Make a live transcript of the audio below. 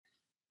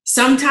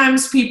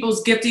sometimes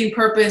people's gifting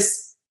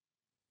purpose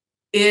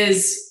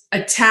is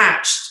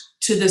attached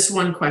to this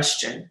one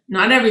question.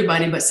 Not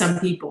everybody, but some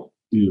people.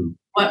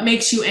 What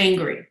makes you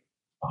angry?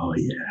 Oh,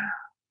 yeah.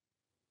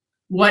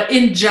 What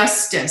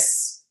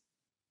injustice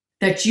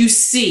that you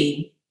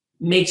see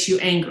makes you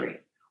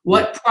angry?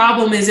 What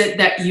problem is it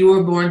that you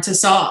were born to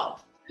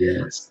solve?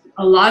 Yes.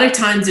 A lot of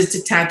times it's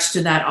attached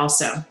to that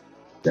also.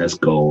 That's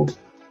gold.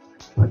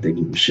 I thank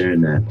you for sharing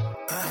that.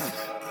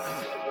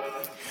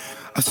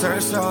 I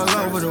searched all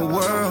over the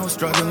world,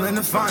 struggling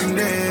to find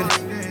it.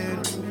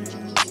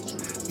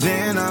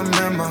 Then I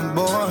met my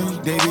boy,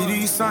 David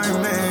E.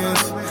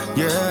 Simons.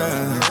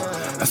 Yeah.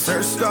 I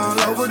searched all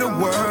over the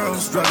world,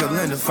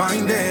 struggling to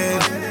find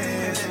it.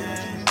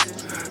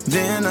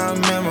 Then I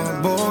met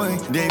my boy,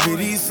 David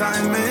E.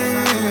 Simons.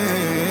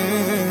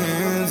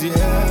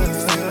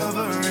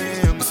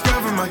 Yeah.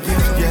 Discover my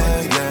gift,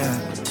 yeah, yeah.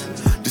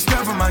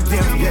 Discover my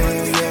gift,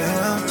 yeah,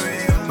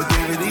 yeah. With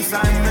David E.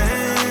 Simons.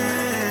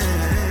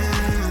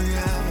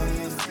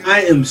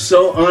 I am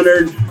so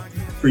honored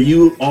for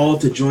you all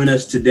to join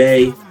us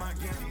today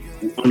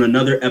on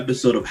another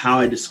episode of How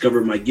I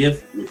Discovered My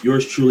Gift with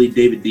yours truly,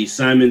 David D.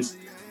 Simons.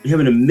 We have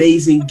an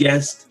amazing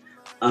guest,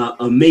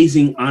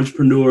 amazing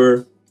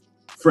entrepreneur,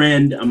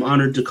 friend. I'm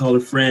honored to call her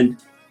friend,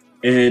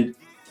 and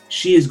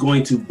she is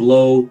going to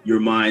blow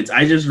your minds.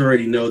 I just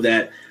already know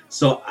that.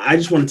 So I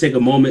just want to take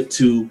a moment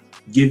to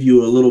give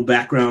you a little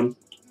background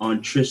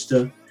on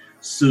Trista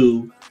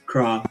Sue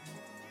Kragh.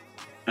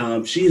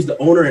 She is the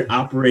owner and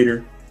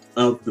operator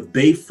of the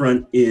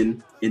Bayfront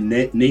Inn in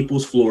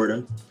Naples,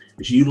 Florida.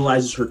 And she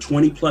utilizes her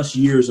 20 plus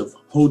years of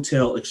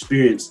hotel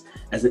experience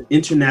as an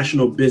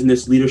international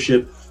business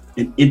leadership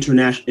and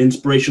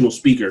inspirational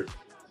speaker.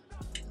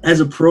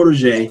 As a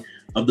protege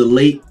of the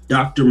late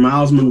Dr.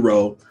 Myles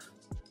Munroe,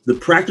 the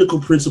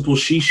practical principles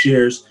she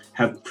shares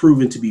have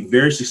proven to be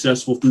very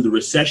successful through the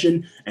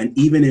recession and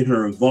even in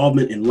her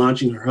involvement in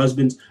launching her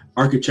husband's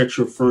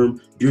architectural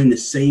firm during the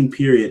same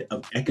period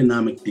of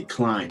economic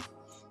decline.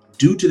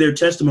 Due to their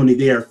testimony,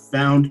 they are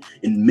found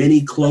in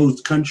many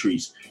closed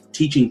countries,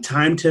 teaching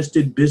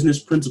time-tested business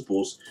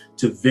principles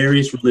to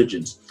various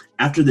religions.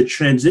 After the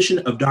transition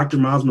of Dr.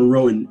 Myles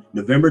Munroe in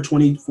November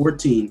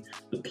 2014,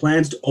 the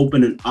plans to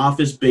open an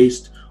office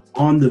based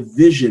on the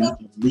vision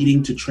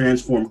leading to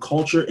transform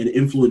culture and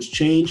influence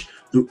change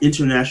through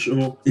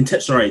intentional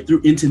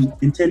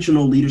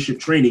leadership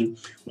training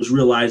was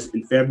realized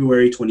in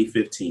February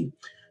 2015.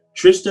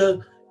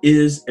 Trista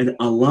is an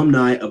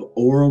alumni of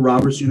Oral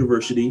Roberts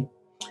University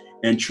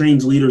and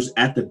trains leaders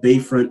at the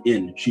Bayfront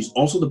Inn. She's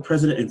also the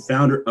president and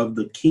founder of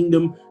the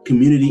Kingdom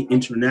Community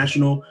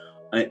International,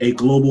 a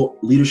global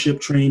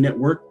leadership training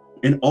network,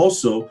 and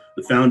also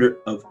the founder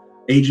of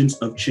Agents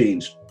of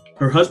Change.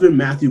 Her husband,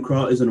 Matthew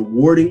Kragh, is an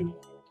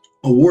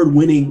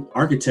award-winning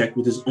architect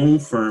with his own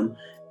firm,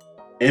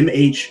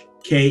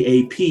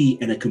 MHKAP,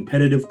 and a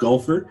competitive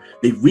golfer.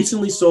 They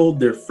recently sold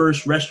their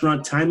first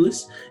restaurant,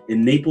 Timeless,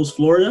 in Naples,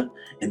 Florida,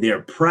 and they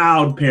are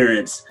proud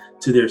parents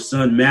to their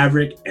son,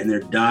 Maverick, and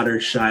their daughter,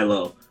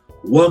 Shiloh.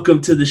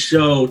 Welcome to the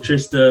show,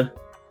 Trista.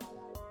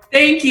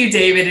 Thank you,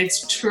 David.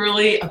 It's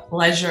truly a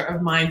pleasure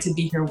of mine to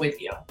be here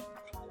with you.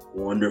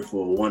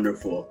 Wonderful,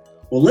 wonderful.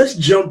 Well, let's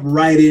jump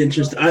right in,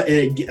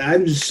 Trista.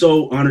 I'm just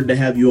so honored to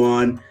have you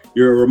on.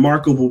 You're a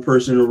remarkable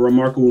person, a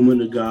remarkable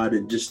woman of God,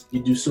 and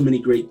you do so many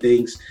great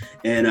things.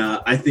 And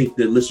I think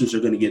the listeners are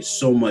going to get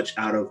so much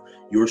out of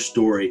your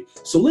story.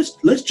 So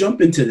let's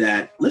jump into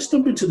that. Let's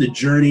jump into the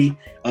journey.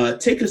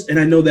 Take us, and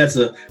I know that's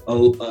a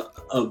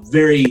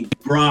very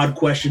broad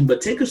question,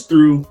 but take us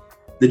through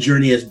the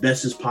journey as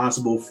best as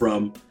possible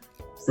from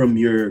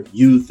your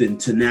youth and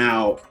to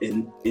now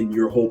in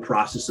your whole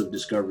process of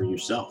discovering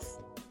yourself.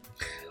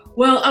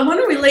 Well, I want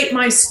to relate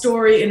my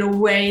story in a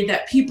way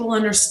that people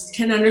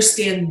can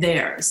understand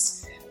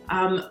theirs.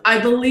 I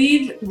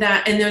believe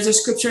that, and there's a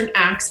scripture in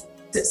Acts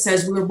that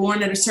says we were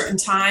born at a certain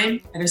time,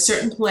 at a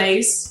certain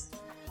place,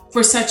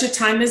 for such a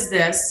time as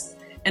this.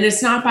 And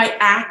it's not by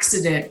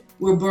accident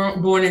we're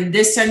born in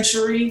this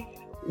century,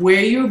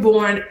 where you were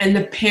born, and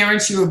the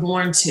parents you were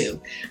born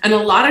to. And a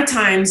lot of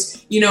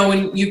times,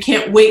 when you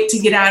can't wait to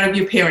get out of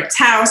your parents'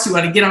 house, you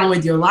want to get on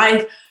with your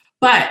life.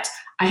 But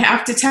I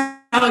have to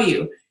tell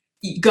you,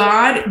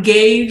 God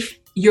gave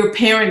your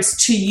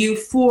parents to you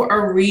for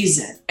a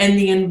reason, and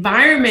the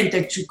environment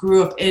that you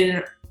grew up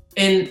in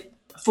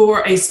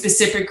for a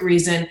specific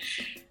reason,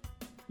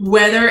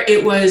 whether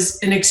it was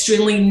an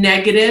extremely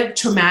negative,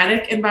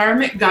 traumatic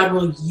environment, God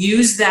will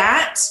use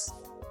that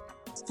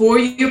for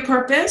your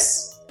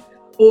purpose,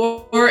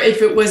 or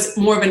if it was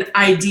more of an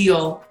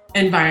ideal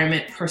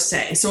environment per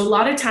se. So a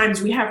lot of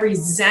times we have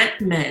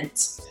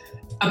resentment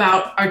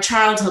about our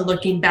childhood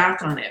looking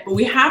back on it. But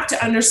we have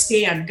to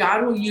understand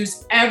God will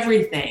use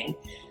everything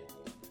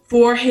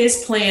for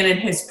his plan and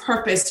his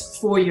purpose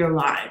for your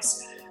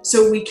lives.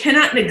 So we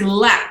cannot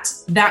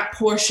neglect that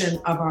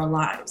portion of our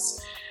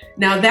lives.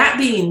 Now, that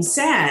being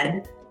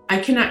said, I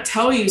cannot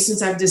tell you,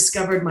 since I've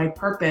discovered my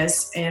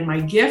purpose and my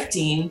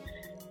gifting,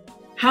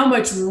 how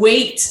much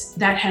weight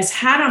that has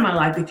had on my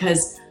life,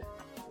 because,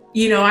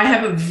 I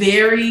have a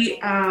very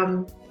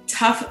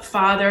tough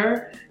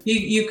father.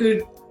 You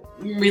could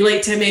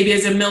relate to him maybe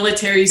as a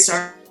military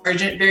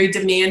sergeant, very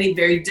demanding,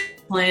 very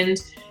disciplined,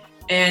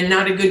 and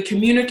not a good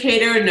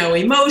communicator, no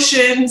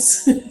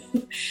emotions.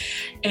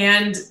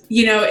 And,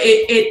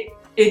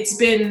 it's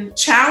been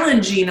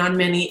challenging on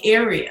many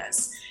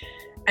areas.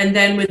 And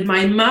then with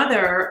my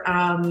mother,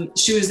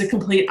 she was the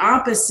complete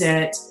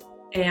opposite.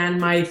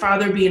 And my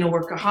father being a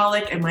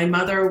workaholic, and my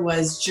mother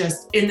was just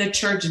in the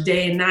church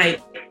day and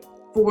night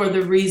for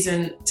the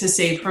reason to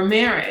save her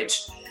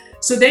marriage.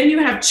 So then you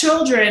have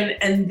children,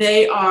 and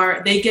they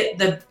get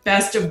the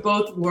best of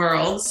both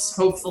worlds,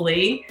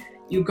 hopefully.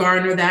 You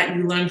garner that,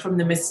 you learn from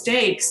the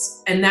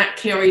mistakes, and that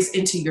carries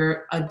into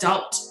your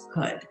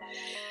adulthood.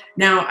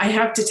 Now, I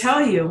have to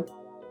tell you,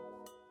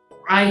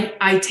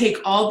 I take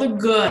all the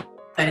good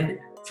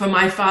from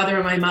my father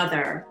and my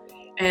mother,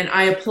 and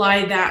I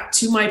apply that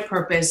to my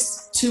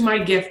purpose, to my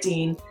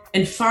gifting,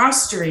 and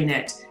fostering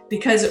it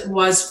because it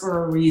was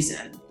for a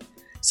reason.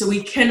 So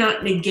we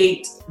cannot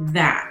negate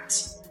that,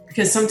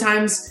 because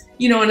sometimes,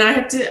 and I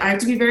have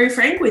to be very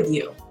frank with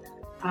you.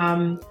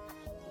 I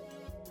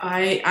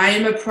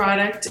am a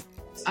product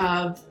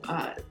of,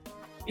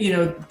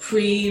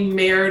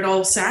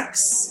 premarital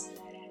sex,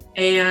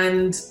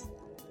 and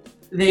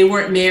they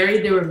weren't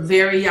married. They were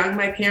very young,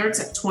 my parents,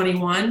 at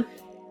 21.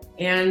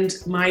 And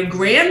my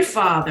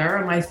grandfather,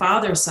 on my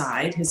father's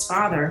side, his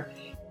father,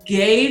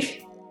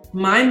 gave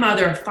my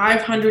mother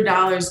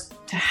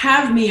 $500 to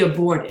have me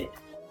aborted.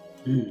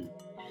 Mm.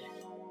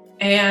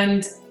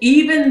 And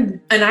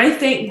I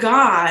thank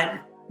God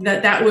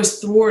that was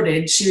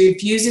thwarted. She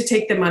refused to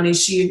take the money.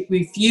 She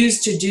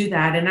refused to do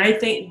that. And I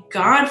thank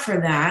God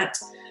for that.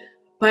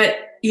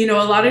 But, a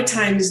lot of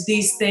times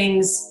these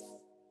things,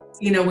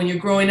 when you're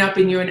growing up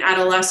and you're in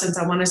adolescence,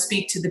 I want to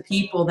speak to the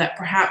people that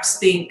perhaps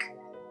think,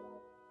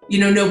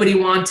 nobody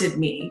wanted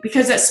me,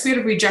 because that spirit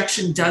of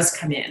rejection does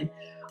come in.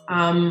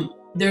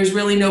 There's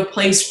really no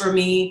place for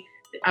me.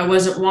 I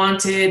wasn't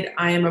wanted.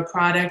 I am a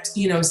product,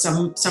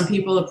 some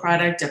people are a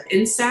product of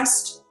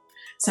incest.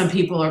 Some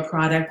people are a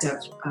product of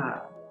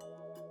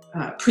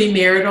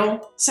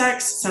premarital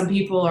sex. Some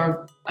people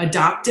are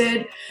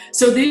adopted.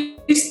 So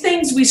these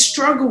things we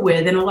struggle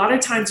with. And a lot of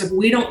times if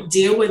we don't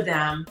deal with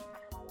them,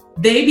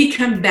 they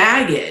become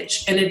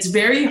baggage. And it's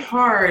very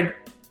hard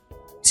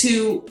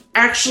to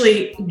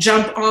actually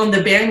jump on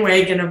the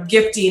bandwagon of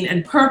gifting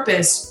and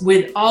purpose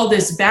with all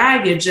this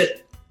baggage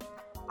that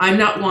I'm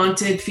not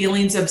wanted,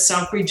 feelings of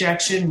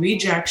self-rejection,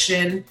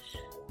 rejection.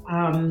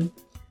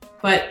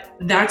 But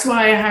that's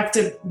why I have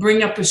to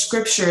bring up a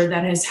scripture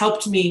that has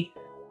helped me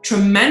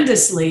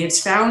tremendously.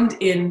 It's found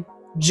in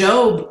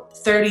Job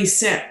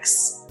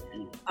 36,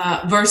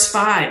 verse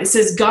 5. It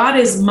says, God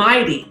is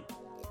mighty,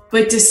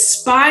 but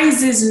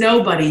despises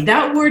nobody.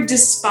 That word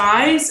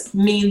despise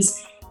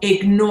means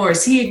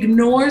ignores. He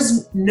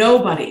ignores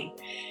nobody.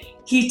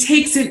 He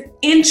takes an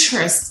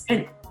interest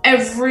in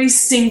every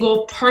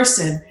single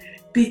person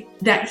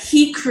that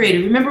he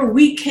created. Remember,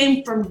 we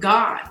came from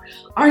God.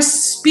 Our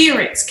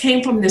spirits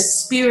came from the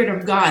Spirit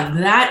of God.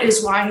 That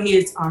is why he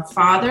is our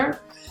Father.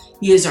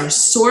 He is our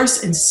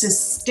source and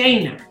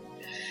sustainer.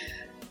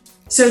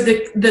 So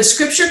the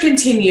scripture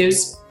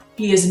continues,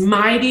 he is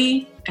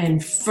mighty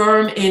and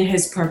firm in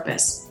his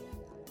purpose.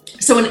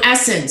 So in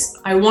essence,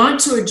 I want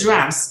to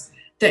address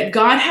that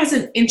God has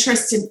an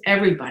interest in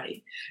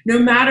everybody, no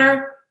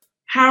matter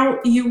how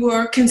you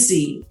were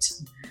conceived.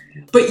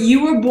 But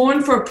you were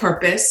born for a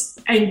purpose,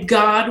 and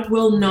God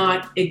will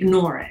not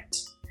ignore it.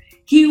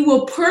 He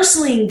will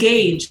personally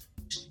engage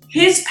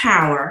his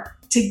power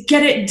to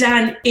get it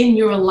done in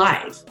your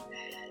life.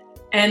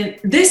 And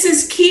this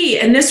is key.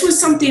 And this was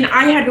something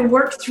I had to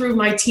work through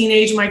my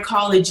teenage, my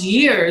college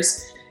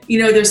years.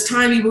 There's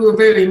time we were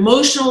very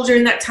emotional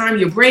during that time.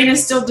 Your brain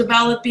is still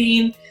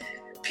developing,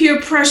 peer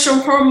pressure,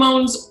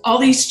 hormones, all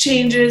these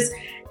changes.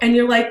 And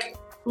you're like,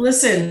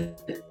 listen,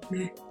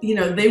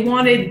 they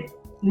wanted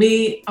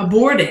me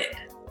aborted,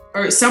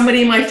 or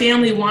somebody in my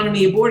family wanted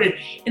me aborted.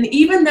 And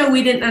even though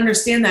we didn't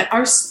understand that,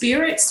 our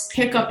spirits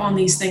pick up on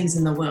these things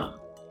in the womb.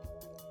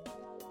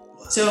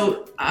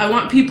 So I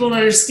want people to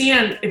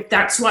understand, if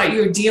that's why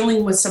you're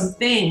dealing with some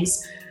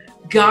things,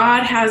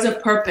 God has a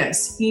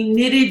purpose. He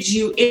knitted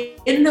you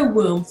in the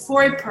womb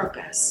for a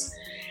purpose,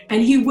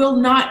 and he will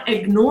not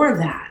ignore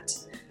that.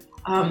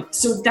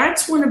 So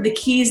that's one of the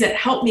keys that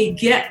helped me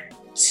get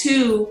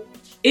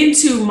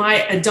into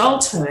my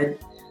adulthood.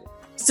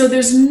 So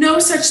there's no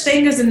such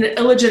thing as an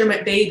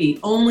illegitimate baby,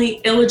 only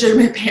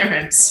illegitimate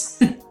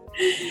parents.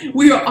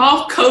 We are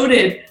all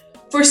coded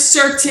for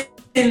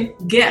certain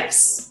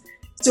gifts.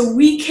 So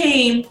we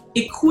came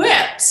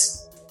equipped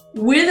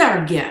with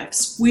our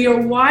gifts. We are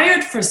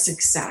wired for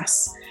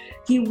success.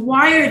 He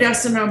wired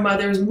us in our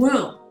mother's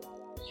womb.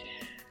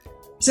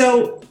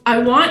 So I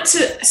want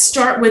to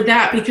start with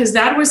that, because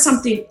that was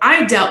something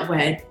I dealt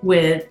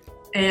with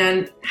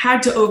and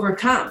had to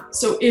overcome.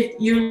 So if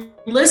you're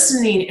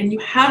listening and you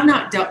have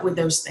not dealt with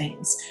those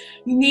things,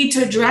 you need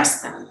to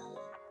address them,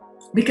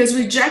 because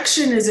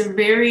rejection is a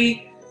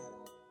very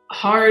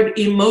hard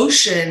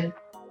emotion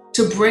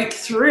to break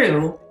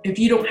through, if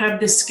you don't have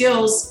the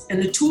skills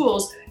and the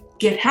tools,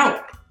 get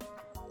help.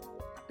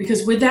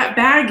 Because with that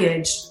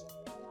baggage,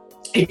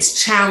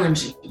 it's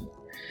challenging.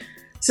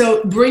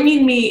 So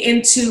bringing me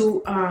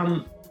into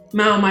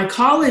my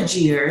college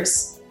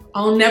years,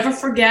 I'll never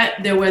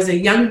forget, there was a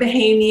young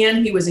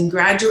Bahamian. He was in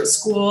graduate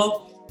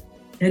school,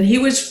 and I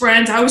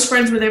was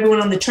friends with everyone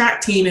on the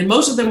track team, and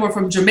most of them were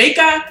from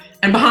Jamaica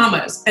and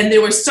Bahamas, and they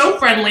were so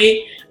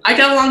friendly. I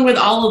got along with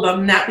all of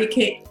them, and that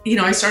became,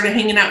 I started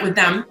hanging out with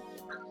them.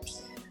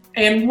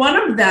 And one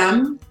of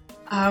them,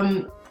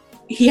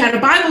 he had a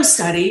Bible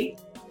study,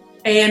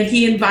 and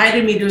he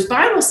invited me to his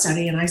Bible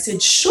study, and I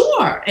said,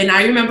 sure. And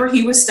I remember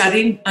he was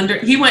studying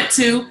he went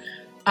to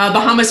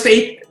Bahamas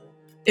Faith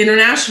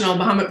International,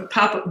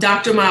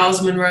 Dr.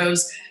 Myles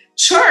Munroe's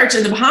church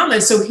in the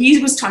Bahamas. So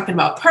he was talking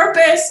about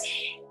purpose.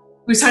 He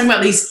was talking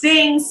about these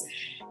things.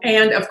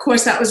 And of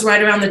course, that was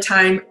right around the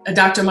time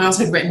Dr. Myles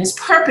had written his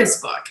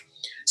purpose book.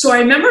 So I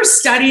remember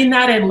studying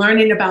that and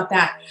learning about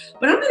that.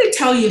 But I'm going to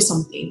tell you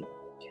something.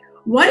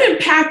 What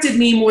impacted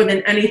me more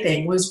than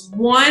anything was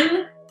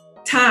one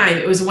time,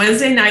 it was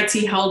Wednesday nights,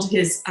 he held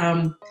his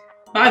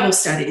Bible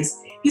studies.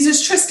 He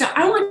says, Trista,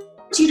 I want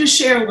you to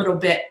share a little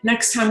bit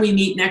next time we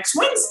meet next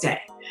Wednesday.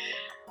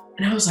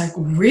 And I was like,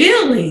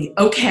 really?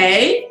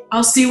 Okay,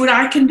 I'll see what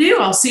I can do.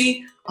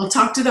 I'll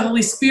talk to the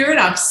Holy Spirit.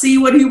 I'll see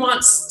what he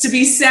wants to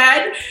be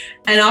said,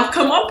 and I'll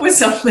come up with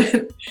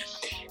something.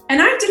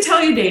 And I have to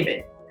tell you,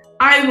 David,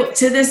 I will,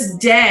 to this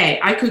day,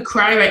 I could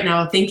cry right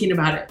now thinking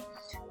about it.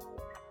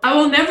 I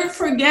will never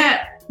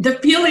forget the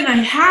feeling I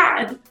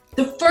had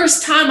the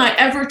first time I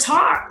ever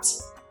talked.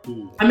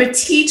 I'm a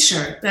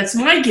teacher. That's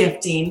my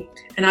gifting,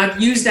 and I've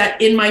used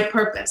that in my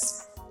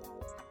purpose.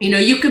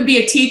 You can be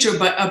a teacher,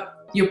 but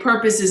your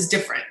purpose is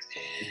different.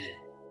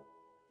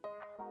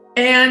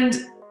 And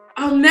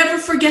I'll never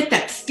forget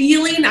that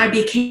feeling. I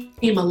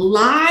became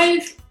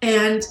alive,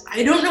 and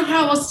I don't know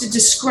how else to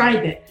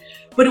describe it,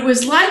 but it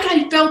was like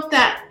I felt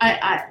that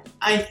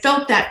I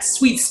felt that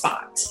sweet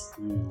spot.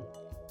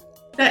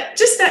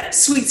 That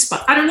sweet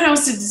spot. I don't know how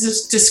else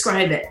to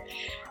describe it.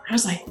 I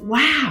was like,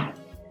 wow.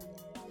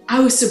 I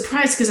was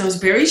surprised because I was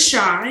very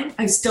shy.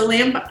 I still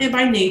am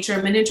by nature.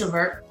 I'm an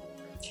introvert.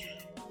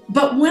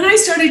 But when I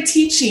started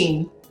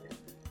teaching,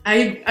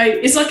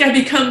 it's like I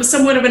become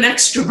somewhat of an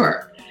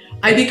extrovert.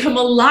 I become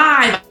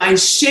alive. I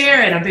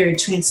share it. I'm very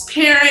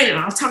transparent, and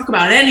I'll talk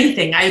about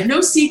anything. I have no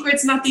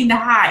secrets, nothing to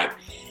hide.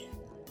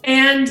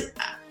 And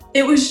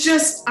it was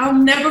just, I'll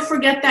never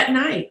forget that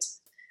night.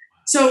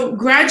 So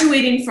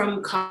graduating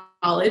from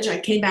college, I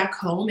came back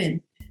home,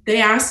 and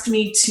they asked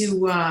me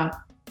to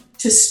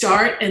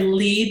start and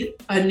lead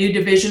a new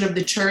division of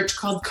the church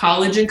called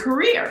College and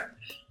Career.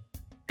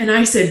 And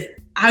I said,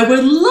 I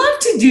would love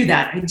to do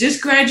that. I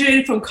just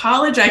graduated from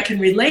college. I can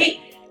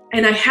relate.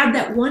 And I had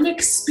that one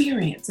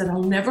experience that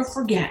I'll never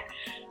forget.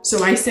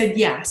 So I said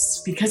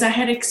yes, because I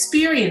had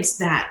experienced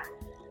that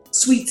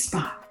sweet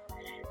spot.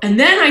 And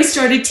then I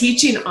started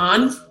teaching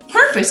on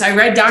purpose. I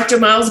read Dr.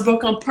 Myles'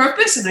 book on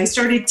purpose, and I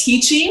started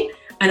teaching,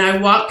 and I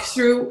walked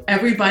through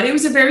everybody. It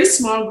was a very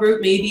small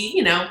group,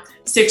 maybe,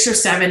 6 or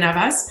 7 of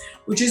us,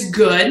 which is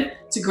good.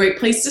 It's a great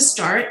place to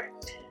start.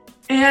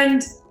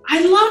 And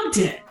I loved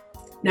it.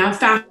 Now,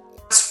 fast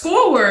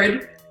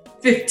forward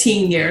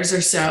 15 years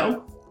or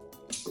so,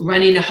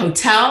 running a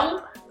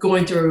hotel,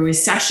 going through a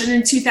recession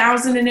in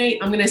 2008.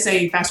 I'm going to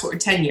say fast forward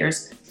 10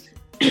 years.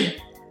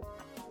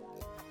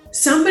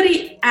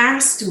 Somebody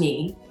asked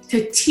me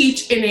to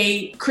teach in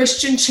a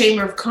Christian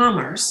Chamber of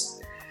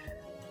Commerce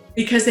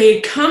because they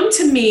had come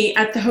to me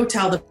at the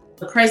hotel.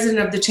 The president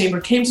of the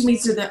chamber came to me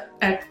to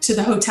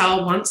the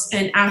hotel once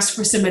and asked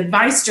for some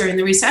advice during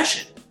the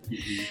recession.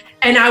 Mm-hmm.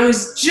 And I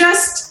was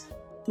just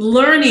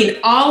learning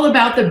all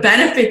about the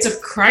benefits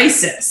of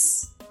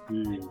crisis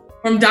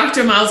from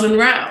Dr. Myles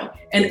Munroe,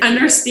 and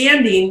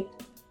understanding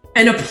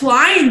and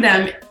applying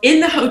them in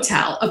the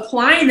hotel,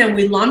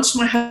 we launched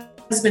my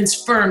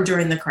husband's firm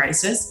during the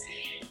crisis.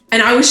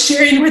 And I was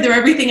sharing with her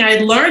everything I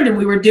had learned and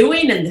we were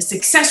doing, and the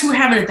success we were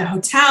having at the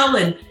hotel,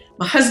 and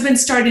my husband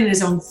starting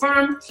his own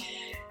firm.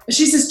 And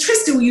she says,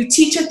 Trista, will you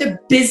teach at the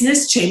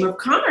Business Chamber of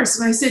Commerce?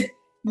 And I said,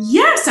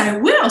 yes, I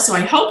will. So I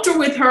helped her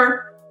with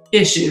her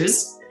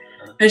issues,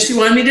 and she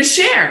wanted me to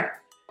share.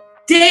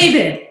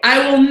 David,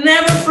 I will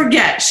never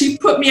forget. She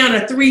put me on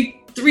a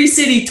three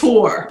city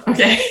tour.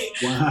 Okay.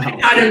 Wow.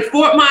 Out in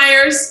Fort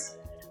Myers.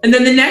 And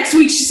then the next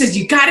week she says,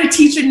 you got to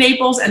teach in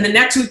Naples. And the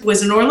next week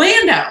was in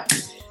Orlando.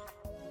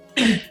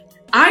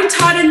 I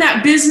taught in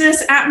that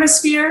business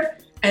atmosphere,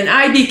 and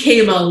I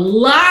became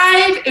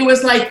alive. It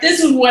was like, this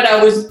is what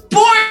I was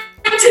born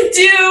to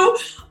do.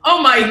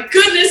 Oh my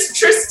goodness,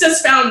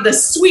 Trista's found the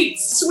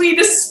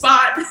sweetest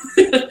spot.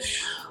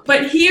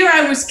 But here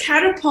I was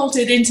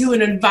catapulted into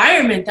an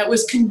environment that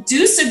was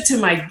conducive to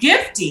my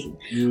gifting.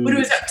 But it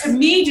was up to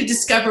me to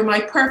discover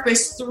my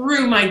purpose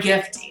through my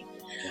gifting.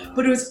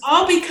 But it was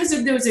all because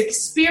of those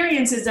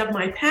experiences of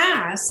my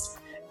past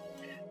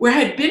where I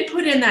had been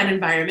put in that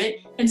environment,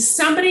 and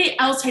somebody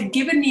else had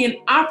given me an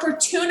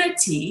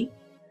opportunity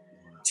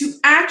to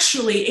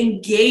actually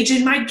engage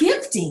in my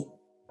gifting.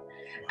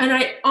 And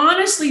I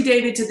honestly,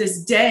 David, to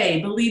this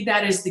day, believe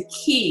that is the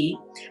key.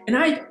 And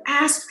I've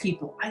asked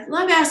people, I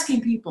love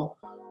asking people,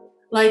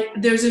 like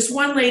there's this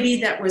one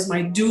lady that was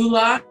my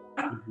doula,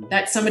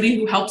 that's somebody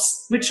who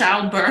helps with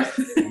childbirth.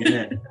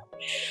 Yeah.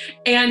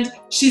 And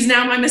she's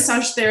now my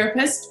massage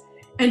therapist.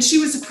 And she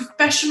was a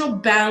professional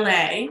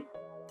ballet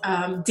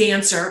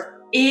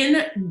dancer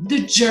in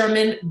the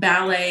German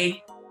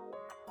ballet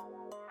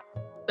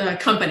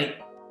company.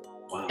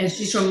 Wow. And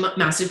she's from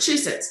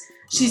Massachusetts.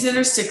 She's in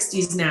her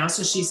 60s now,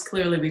 so she's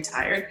clearly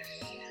retired.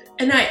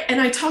 And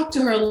I talked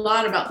to her a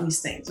lot about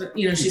these things.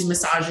 You know, she's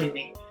massaging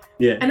me.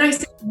 Yeah. And I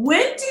said,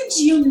 when did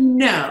you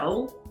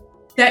know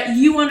that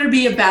you want to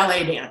be a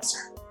ballet dancer?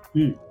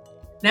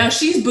 Now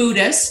she's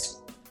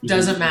Buddhist,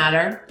 doesn't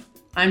matter.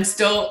 I'm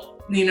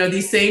still, you know,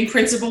 these same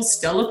principles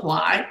still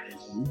apply.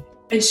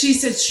 And she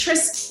said,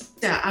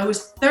 Trista, I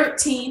was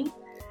 13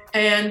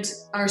 and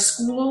our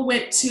school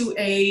went to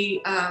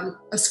a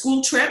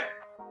school trip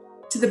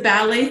to the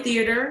ballet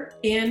theater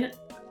in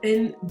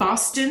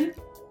Boston,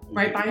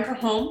 right by her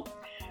home.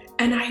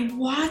 And I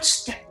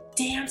watched that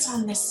dance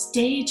on the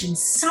stage and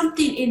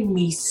something in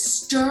me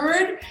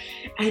stirred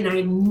and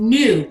I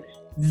knew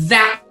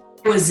that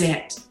was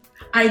it.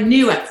 I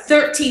knew at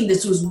 13,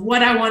 this was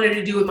what I wanted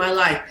to do with my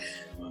life.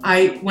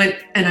 I went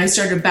and I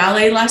started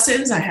ballet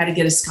lessons. I had to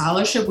get a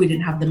scholarship. We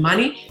didn't have the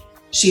money.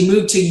 She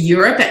moved to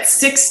Europe at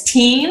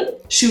 16.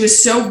 She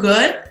was so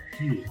good.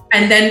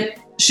 And then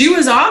she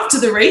was off to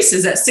the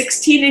races at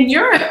 16 in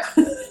Europe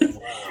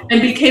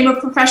and became a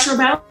professional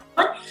ballet.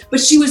 But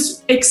she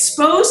was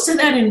exposed to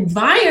that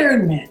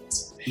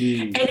environment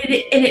and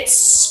it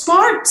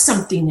sparked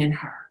something in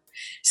her.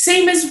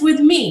 Same as with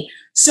me.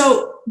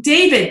 So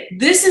David,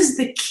 this is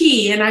the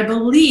key. And I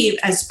believe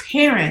as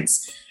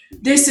parents,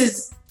 this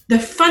is the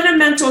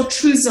fundamental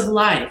truths of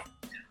life.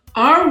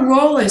 Our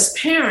role as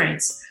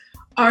parents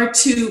are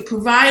to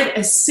provide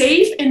a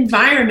safe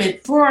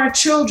environment for our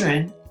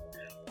children,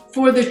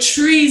 for the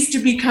trees to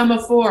become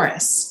a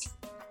forest,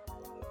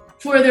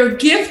 for their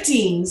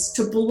giftings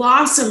to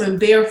blossom and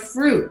bear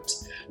fruit,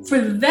 for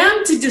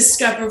them to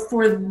discover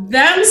for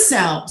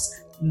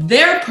themselves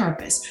their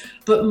purpose.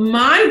 But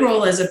my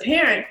role as a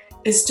parent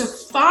is to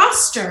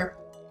foster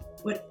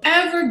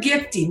whatever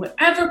gifting,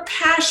 whatever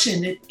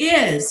passion it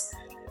is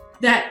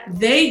that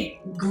they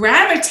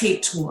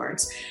gravitate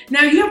towards.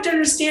 Now you have to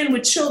understand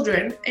with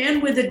children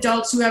and with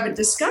adults who haven't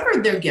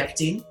discovered their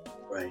gifting,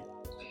 right,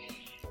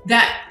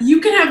 that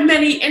you can have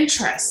many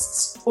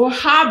interests or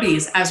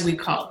hobbies, as we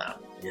call them.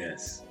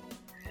 Yes.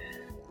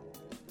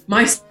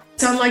 My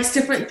son likes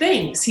different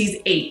things.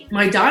 He's 8.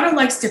 My daughter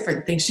likes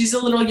different things. She's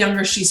a little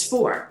younger. She's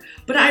 4.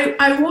 But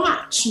I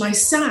watch my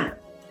son.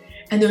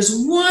 And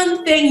there's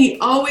one thing he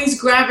always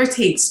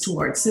gravitates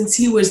towards since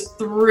he was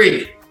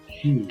 3.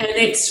 And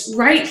it's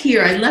right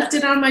here. I left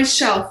it on my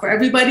shelf for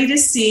everybody to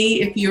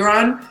see. If you're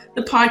on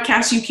the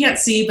podcast, you can't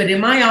see, but in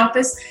my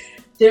office,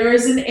 there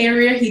is an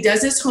area he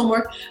does his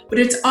homework, but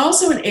it's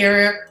also an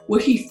area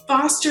where he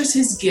fosters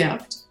his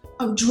gift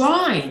of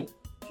drawing.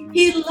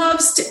 He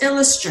loves to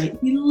illustrate.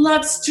 He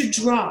loves to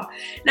draw.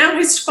 Now,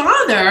 his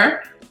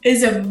father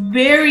is a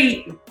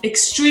very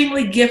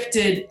extremely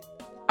gifted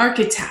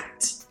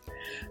architect.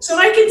 So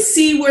I can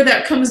see where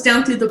that comes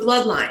down through the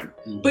bloodline,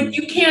 but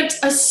you can't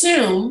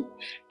assume,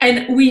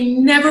 and we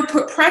never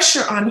put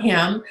pressure on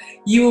him,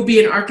 you will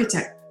be an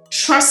architect.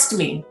 Trust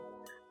me.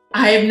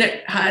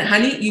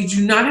 Honey, you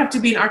do not have to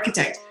be an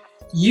architect.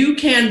 You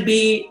can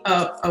be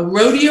a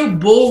rodeo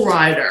bull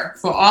rider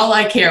for all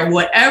I care.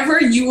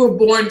 Whatever you were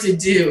born to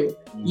do,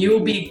 you will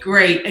be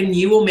great and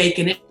you will make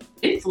an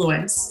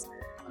influence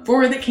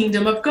for the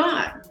kingdom of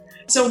God.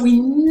 So we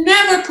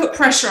never put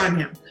pressure on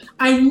him.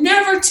 I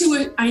never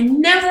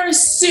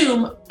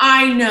assume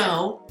I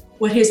know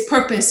what his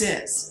purpose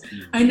is.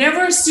 I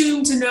never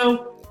assume to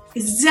know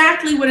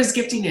exactly what his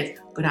gifting is,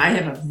 but I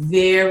have a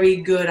very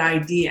good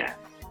idea.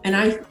 And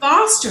I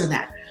foster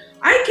that.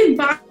 I can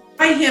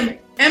buy him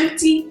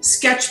empty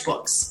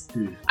sketchbooks.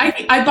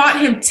 I bought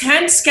him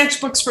 10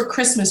 sketchbooks for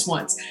Christmas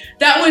once.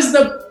 That was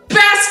the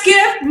best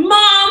gift.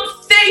 Mom,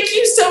 thank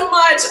you so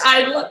much.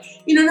 I love,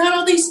 not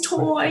all these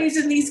toys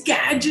and these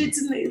gadgets,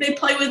 and they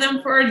play with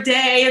them for a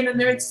day and then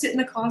they're sit in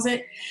the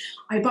closet.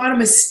 I bought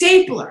him a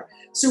stapler.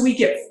 So we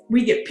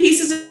get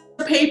pieces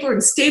of paper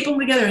and staple them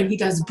together, and he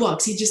does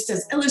books. He just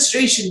does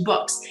illustration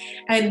books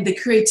and the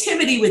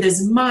creativity with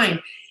his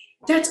mind.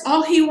 That's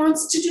all he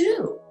wants to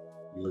do.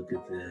 Look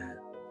at that.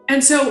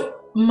 And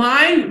so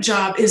my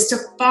job is to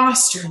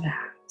foster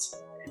that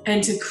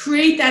and to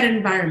create that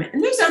environment.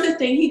 And there's other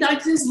things. He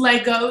likes his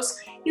Legos.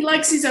 He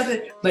likes these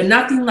other, but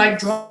nothing like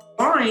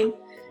drawing.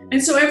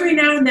 And so every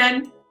now and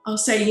then I'll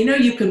say,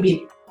 you can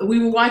be, we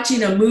were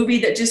watching a movie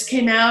that just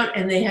came out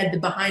and they had the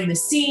behind the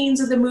scenes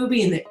of the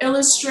movie and the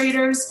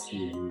illustrators.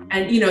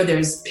 And,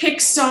 there's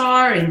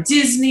Pixar and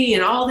Disney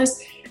and all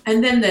this.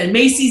 And then the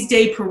Macy's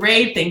Day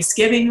Parade,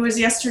 Thanksgiving was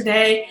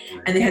yesterday,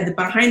 and they had the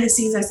behind the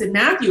scenes. I said,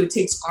 Matthew, it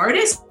takes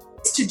artists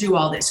to do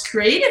all this,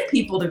 creative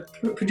people to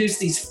produce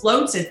these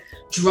floats and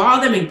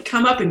draw them and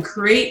come up and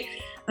create.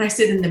 And And I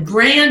said, in the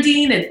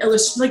branding and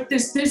like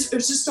there's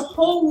just a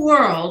whole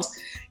world.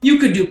 You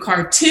could do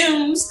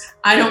cartoons.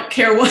 I don't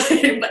care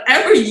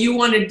whatever you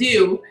want to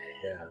do,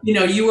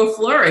 you will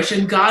flourish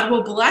and God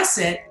will bless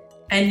it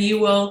and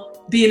you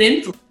will be an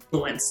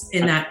influence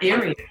in that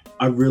area.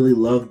 I really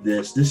love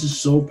this. This is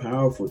so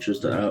powerful,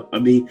 Trista. I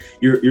mean,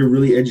 you're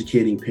really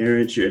educating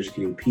parents, you're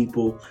educating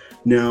people.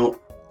 Now,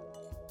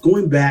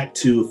 going back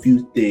to a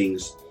few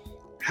things,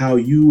 how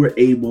you were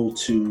able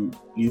to,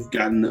 you've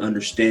gotten the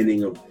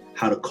understanding of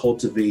how to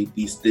cultivate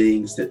these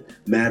things that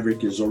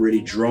Maverick is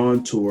already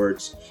drawn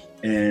towards,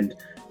 and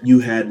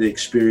you had the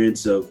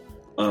experience of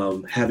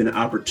having an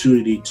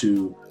opportunity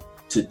to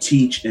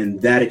teach,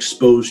 and that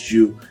exposed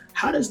you.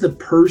 How does the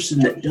person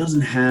that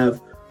doesn't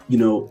have,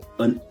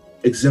 an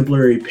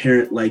exemplary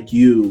parent like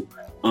you,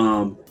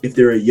 if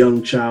they're a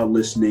young child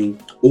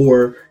listening,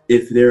 or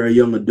if they're a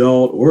young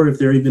adult, or if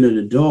they're even an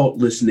adult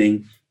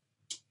listening,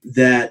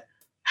 that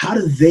how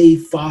do they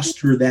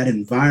foster that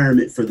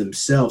environment for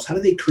themselves? How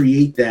do they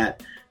create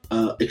that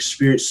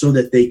experience so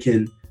that they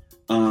can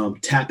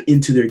tap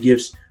into their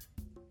gifts?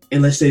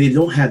 And let's say they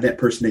don't have that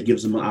person that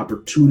gives them an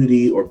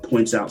opportunity or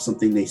points out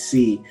something they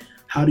see.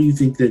 How do you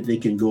think that they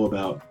can go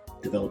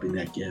about developing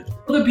that gift?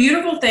 Well, the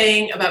beautiful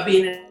thing about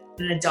being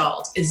an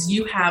adult is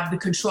you have the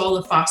control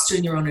of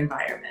fostering your own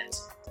environment.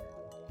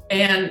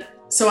 And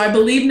so I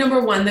believe,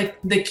 number one,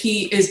 the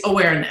key is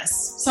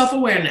awareness,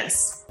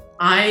 self-awareness.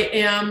 I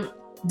am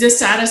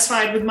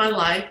dissatisfied with my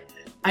life.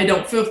 I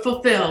don't feel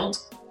fulfilled.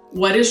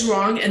 What is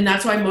wrong? And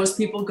that's why most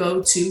people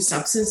go to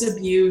substance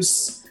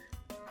abuse,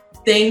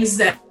 things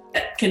that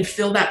can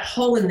fill that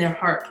hole in their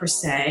heart, per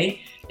se,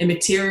 and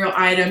material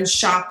items,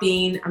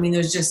 shopping. I mean,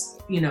 there's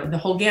just, the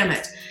whole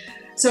gamut.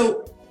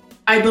 So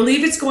I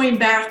believe it's going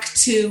back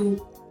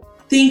to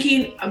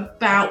thinking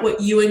about what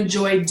you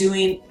enjoyed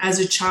doing as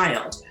a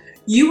child.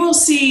 You will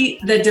see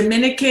the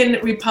Dominican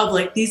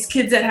Republic, these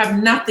kids that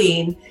have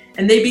nothing,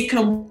 and they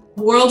become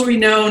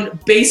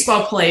world-renowned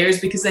baseball players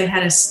because they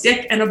had a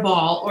stick and a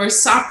ball, or a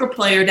soccer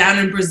player down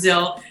in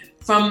Brazil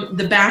from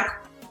the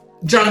back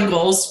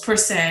jungles, per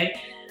se.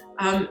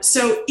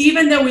 So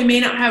even though we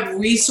may not have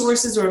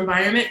resources or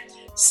environment,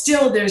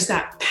 still there's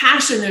that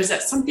passion, there's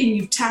that something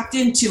you've tapped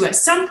into at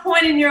some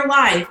point in your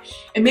life.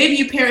 And maybe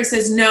your parent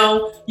says,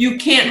 no, you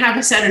can't have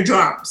a set of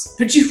drums,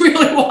 but you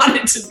really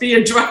wanted to be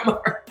a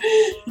drummer.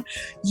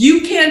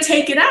 You can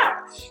take it out.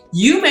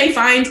 You may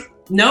find,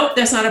 nope,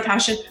 that's not a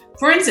passion.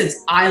 For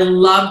instance, I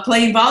love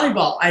playing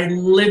volleyball. I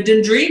lived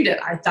and dreamed it.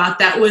 I thought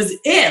that was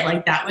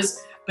it.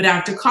 But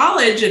after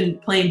college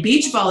and playing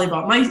beach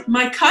volleyball,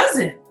 my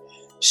cousin,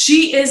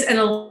 she is an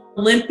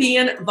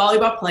Olympian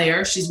volleyball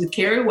player. She's with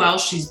Carrie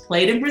Welsh. She's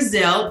played in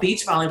Brazil,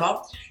 beach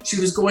volleyball.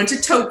 She was going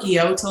to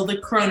Tokyo till the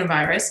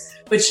coronavirus,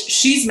 but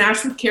she's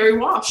matched with Carrie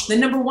Welsh, the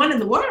number one in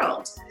the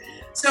world.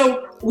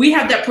 So we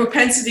have that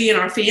propensity in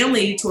our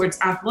family towards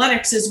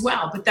athletics as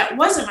well, but that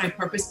wasn't my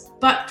purpose.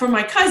 But for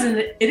my cousin,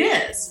 it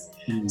is.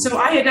 Mm-hmm. So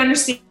I had to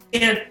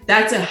understand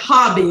that's a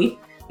hobby,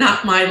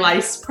 not my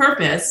life's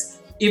purpose,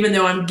 even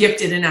though I'm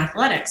gifted in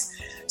athletics.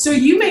 So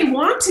you may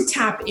want to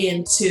tap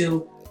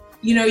into,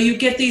 you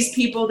get these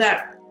people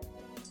that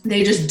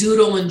they just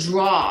doodle and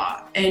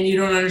draw, and you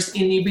don't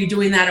understand, you'd be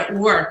doing that at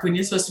work when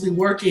you're supposed to be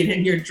working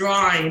and you're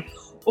drawing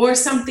or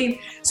something.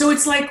 So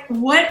it's like,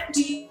 what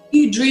do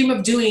you dream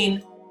of doing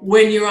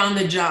when you're on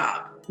the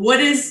job? What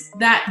is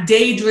that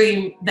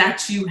daydream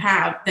that you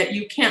have that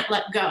you can't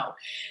let go?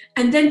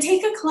 And then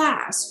take a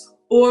class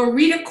or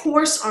read a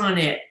course on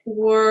it,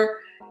 or,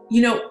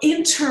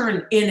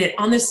 intern in it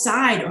on the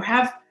side, or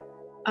have,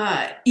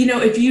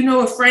 if you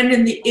know a friend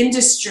in the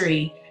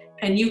industry,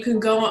 and you can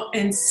go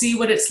and see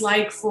what it's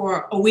like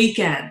for a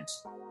weekend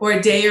or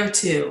a day or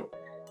two,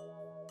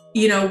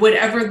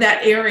 whatever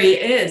that area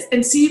is,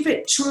 and see if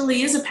it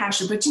truly is a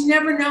passion. But you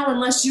never know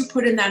unless you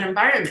put in that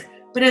environment.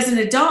 But as an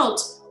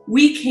adult,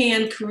 we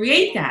can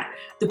create that.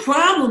 The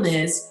problem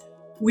is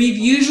we've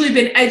usually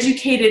been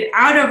educated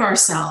out of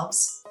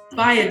ourselves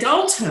by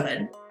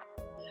adulthood.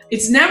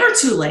 It's never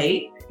too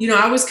late.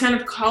 I was kind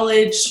of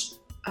college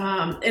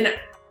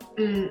and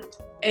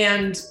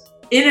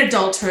in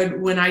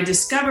adulthood when I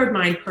discovered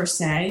mine, per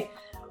se,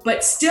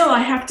 but still I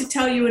have to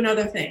tell you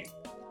another thing.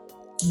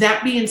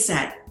 That being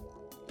said,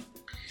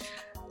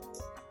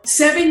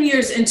 7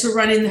 years into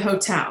running the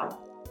hotel,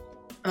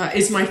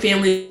 is my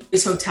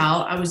family's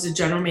hotel. I was the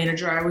general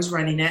manager, I was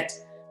running it.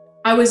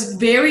 I was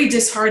very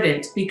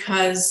disheartened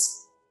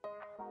because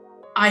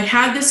I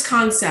had this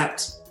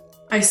concept.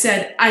 I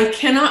said, I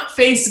cannot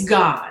face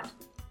God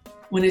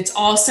when it's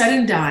all said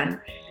and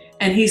done.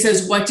 And he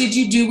says, what did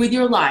you do with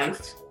your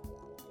life?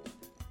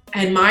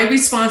 And my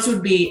response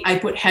would be, I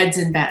put heads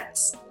in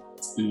beds.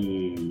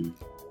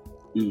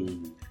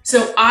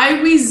 So I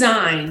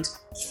resigned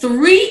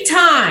 3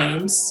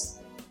 times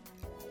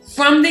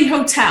from the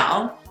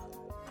hotel.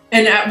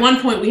 And at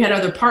one point we had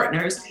other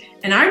partners,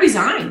 and I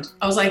resigned.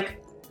 I was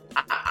like,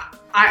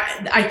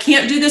 I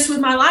can't do this with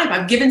my life.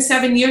 I've given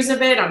 7 years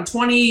of it. I'm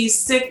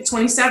 26,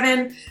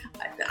 27.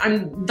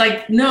 I'm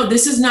like, no,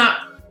 this is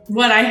not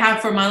what I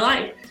have for my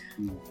life.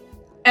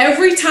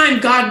 Every time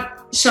God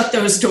shut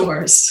those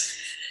doors.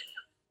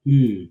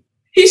 Hmm.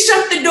 He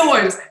shut the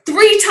doors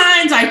 3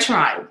 times. I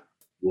tried.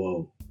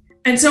 Whoa.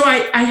 And so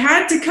I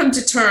had to come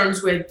to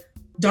terms with,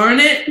 darn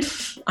it,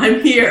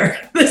 I'm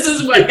here. This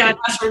is what God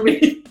has for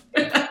me.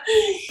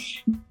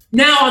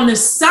 Now on the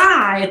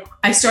side,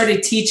 I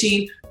started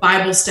teaching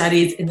Bible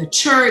studies in the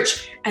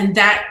church, and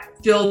that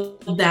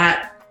filled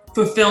that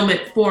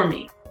fulfillment for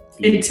me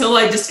until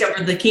I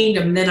discovered the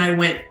kingdom. Then I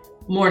went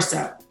more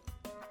so.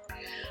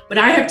 But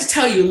I have to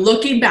tell you,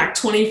 looking back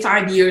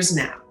 25 years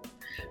now,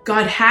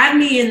 God had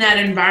me in that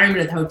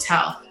environment of the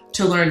hotel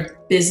to learn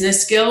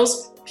business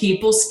skills,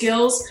 people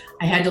skills.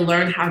 I had to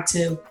learn how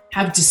to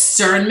have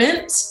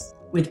discernment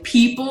with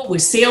people,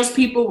 with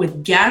salespeople,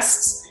 with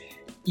guests,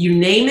 you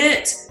name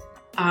it.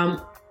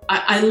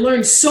 I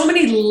learned so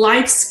many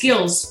life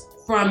skills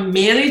from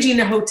managing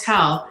a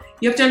hotel.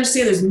 You have to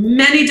understand there's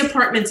many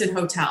departments in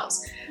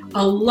hotels.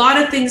 A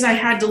lot of things I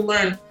had to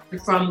learn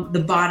from the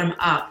bottom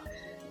up.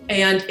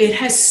 And it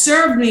has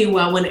served me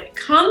well when it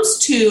comes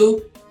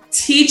to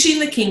teaching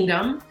the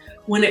kingdom,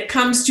 when it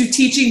comes to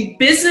teaching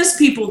business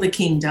people the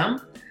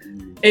kingdom.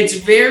 It's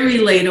very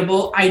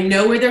relatable. I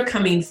know where they're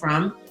coming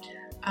from.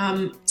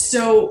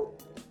 So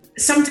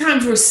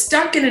sometimes we're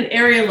stuck in an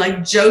area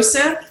like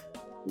Joseph,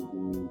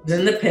 was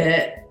in the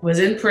pit, was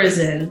in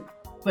prison,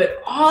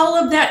 but all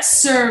of that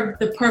served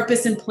the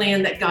purpose and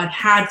plan that God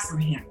had for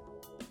him.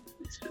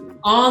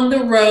 On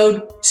the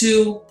road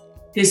to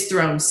his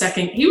throne.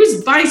 He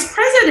was vice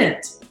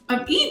president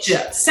of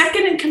Egypt,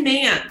 second in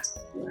command.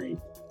 Right.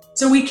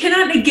 So we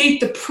cannot negate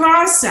the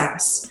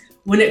process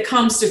when it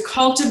comes to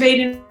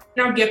cultivating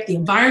our gift, the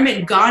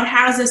environment God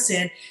has us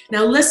in.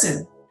 Now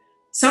listen,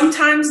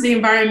 sometimes the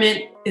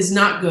environment is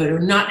not good or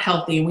not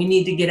healthy and we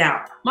need to get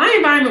out. My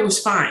environment was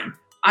fine.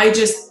 I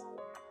just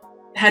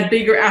had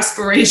bigger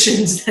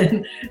aspirations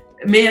than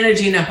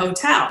managing a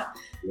hotel.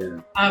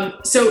 Yeah.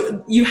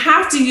 So you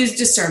have to use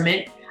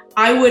discernment.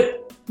 I would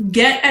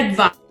get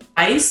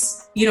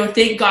advice,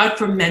 thank God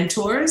for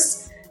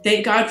mentors.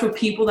 Thank God for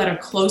people that are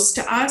close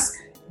to us.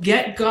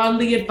 Get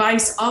godly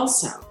advice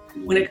also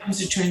when it comes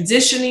to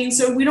transitioning.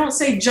 So we don't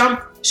say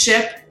jump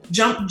ship,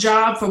 jump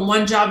job from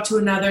one job to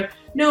another.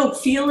 No,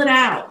 feel it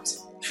out.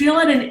 Feel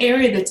it in an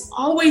area that's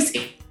always.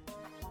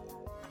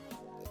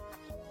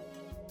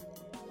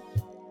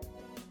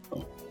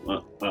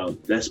 Wow,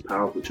 that's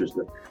powerful,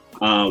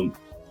 Trista.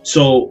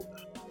 So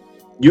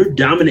your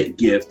dominant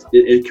gift,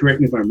 correct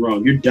me if I'm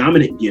wrong, your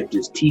dominant gift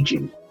is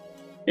teaching,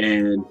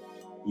 and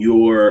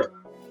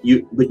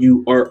but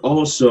you are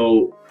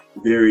also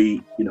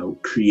very,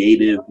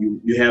 creative.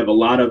 You have a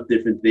lot of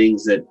different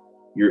things that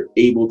you're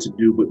able to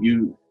do, but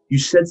you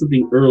said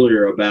something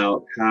earlier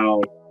about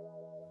how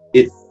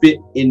it fit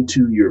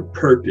into your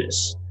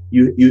purpose.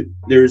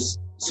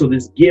 So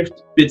this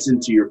gift fits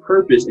into your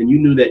purpose, and you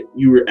knew that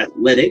you were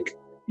athletic.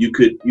 You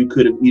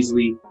could have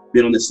easily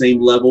been on the same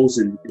levels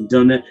and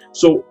done that.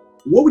 So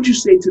what would you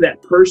say to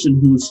that person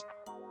who's,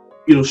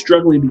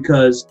 struggling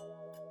because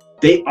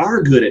they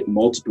are good at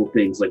multiple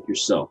things like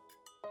yourself?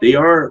 They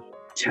are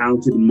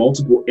talented in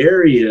multiple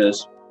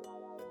areas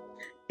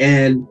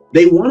and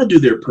they want to do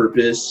their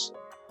purpose.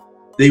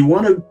 They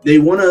want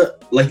to,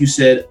 like you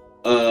said,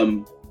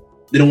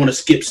 they don't want to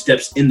skip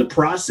steps in the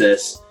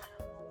process,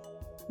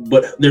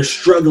 but they're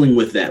struggling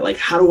with that. Like,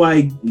 how do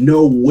I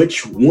know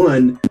which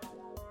one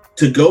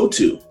to go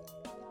to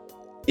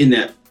in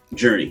that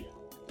journey?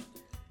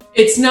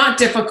 It's not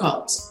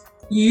difficult.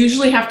 You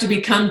usually have to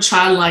become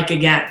childlike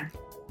again.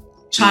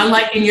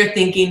 Childlike in your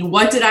thinking.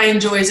 What did I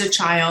enjoy as a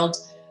child?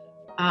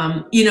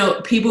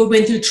 People who've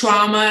been through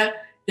trauma,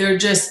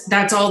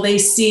 that's all they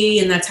see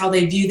and that's how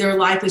they view their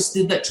life is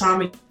through that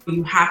trauma.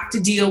 You have to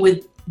deal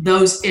with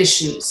those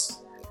issues.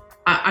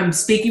 I'm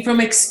speaking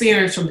from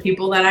experience from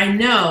people that I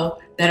know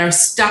that are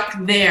stuck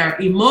there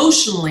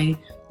emotionally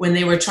when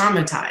they were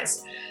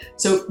traumatized.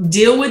 So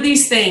deal with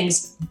these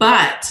things,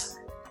 but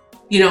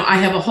I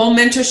have a whole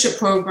mentorship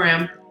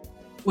program,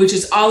 which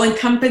is all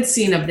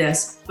encompassing of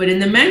this. But in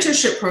the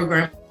mentorship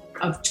program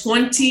of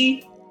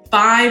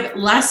 25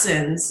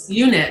 lessons,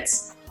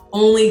 units,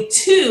 only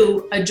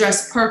 2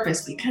 address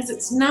purpose because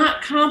it's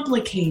not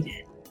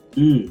complicated.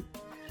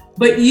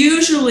 But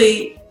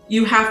usually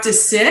you have to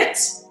sit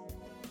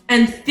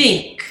and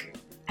think.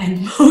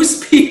 And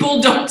most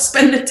people don't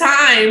spend the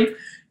time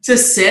to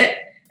sit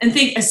and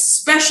think,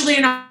 especially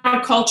in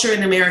our culture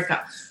in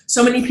America.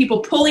 So many people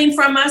pulling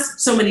from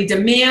us, so many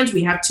demands.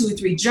 We have 2 or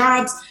 3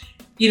 jobs.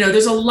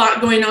 There's a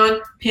lot going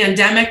on,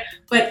 pandemic.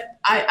 But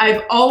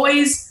I've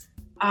always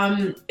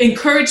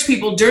encouraged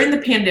people during the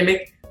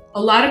pandemic.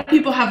 A lot of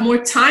people have more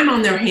time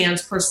on their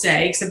hands per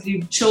se, except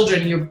you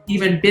children, you're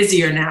even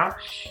busier now.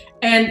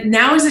 And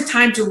now is the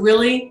time to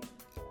really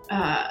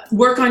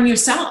work on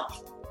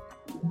yourself,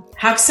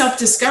 have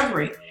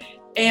self-discovery.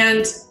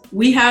 And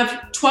we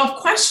have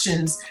 12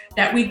 questions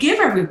that we give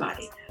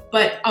everybody,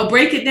 but I'll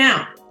break it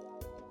down.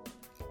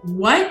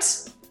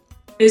 What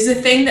is the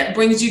thing that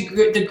brings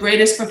you the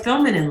greatest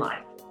fulfillment in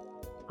life?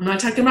 I'm not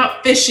talking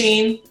about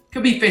fishing.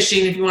 Could be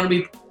fishing if you want to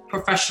be a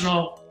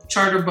professional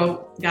charter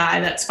boat guy,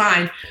 that's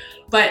fine.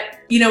 But,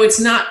 it's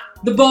not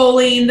the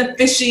bowling, the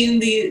fishing,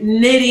 the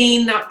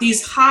knitting, not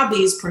these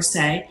hobbies per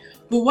se,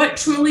 but what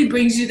truly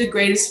brings you the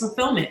greatest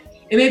fulfillment.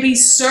 It may be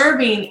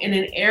serving in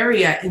an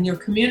area in your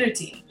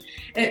community.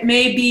 It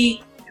may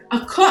be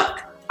a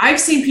cook. I've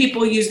seen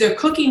people use their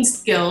cooking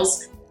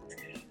skills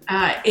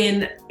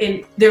in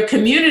their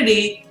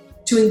community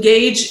to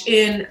engage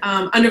in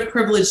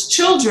underprivileged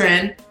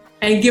children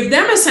and give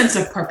them a sense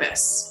of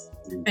purpose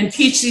and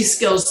teach these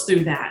skills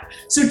through that.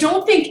 So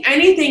don't think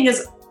anything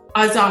is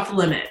off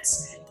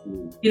limits.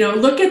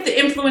 Look at the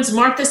influence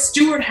Martha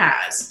Stewart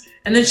has.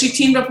 And then she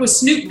teamed up with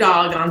Snoop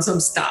Dogg on some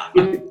stuff.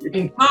 I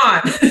mean, come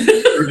on.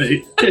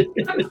 Right.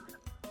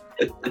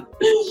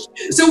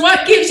 So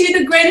what gives you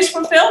the greatest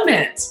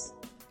fulfillment?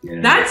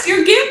 Yeah. That's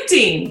your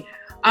gifting.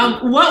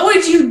 What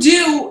would you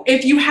do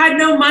if you had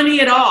no money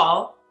at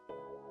all?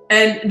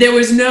 And there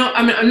was not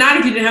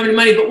if you didn't have any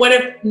money, but what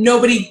if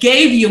nobody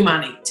gave you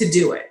money to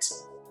do it?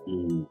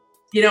 Mm.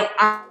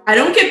 I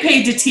don't get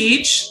paid to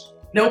teach.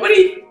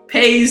 Nobody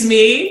pays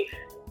me.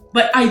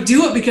 But I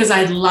do it because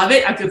I love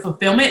it. I feel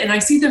fulfillment and I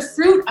see the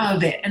fruit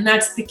of it. And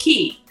that's the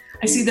key.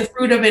 I see the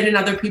fruit of it in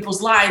other people's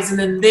lives and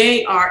then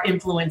they are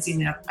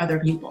influencing other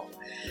people.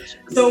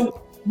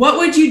 So what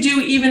would you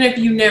do even if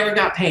you never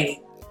got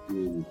paid?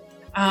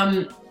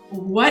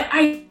 What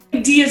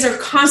ideas are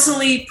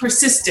constantly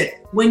persistent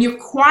when you're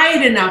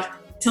quiet enough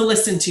to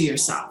listen to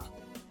yourself?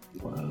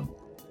 Wow.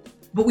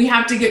 But we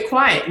have to get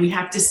quiet. We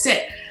have to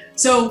sit.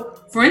 So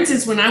for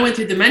instance, when I went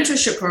through the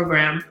mentorship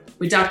program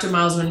with Dr.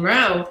 Myles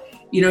Munroe,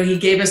 he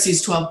gave us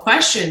these 12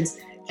 questions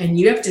and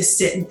you have to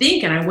sit and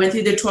think. And I went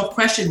through the 12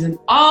 questions and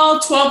all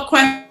 12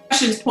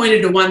 questions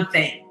pointed to one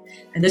thing.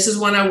 And this is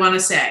one I want to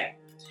say.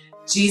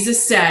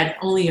 Jesus said,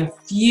 only a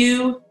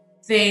few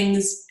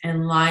things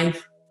in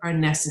life are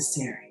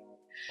necessary.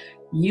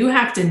 You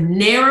have to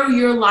narrow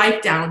your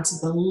life down to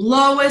the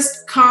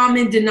lowest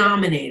common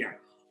denominator.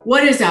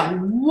 What is that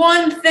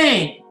one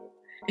thing,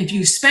 if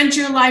you spent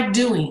your life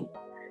doing,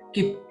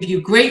 give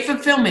you great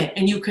fulfillment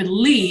and you could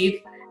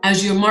leave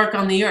as your mark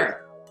on the earth?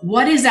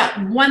 What does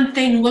that one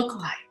thing look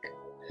like?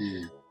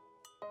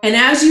 And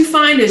as you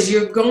find, as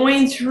you're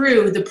going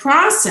through the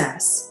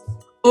process,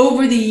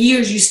 over the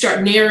years, you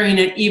start narrowing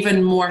it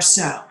even more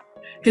so.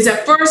 Because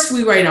at first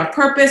we write our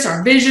purpose,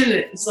 our vision.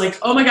 It's like,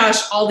 oh my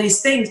gosh, all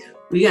these things.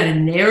 We got to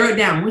narrow it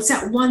down. What's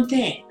that one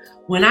thing?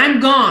 When I'm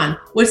gone,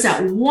 what's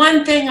that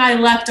one thing I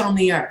left on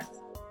the earth?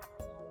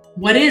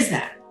 What is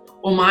that?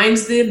 Well,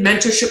 mine's the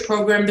mentorship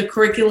program, the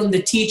curriculum,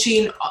 the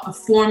teaching,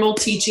 formal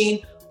teaching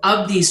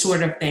of these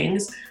sort of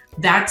things.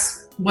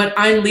 That's what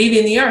I'm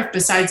leaving the earth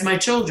besides my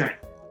children.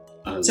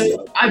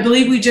 So I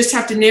believe we just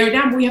have to narrow it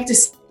down, but we have to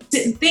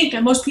sit and think.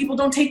 And most people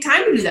don't take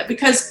time to do that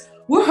because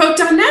we're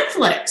hooked on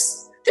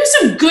Netflix. There's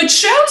some good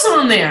shows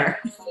on there.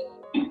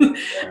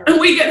 And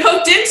we get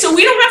hooked in so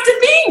we don't have to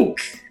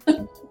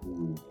think.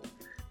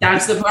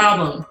 That's the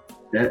problem.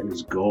 That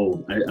is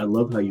gold. I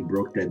love how you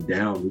broke that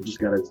down. We just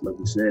got to, like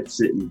you said,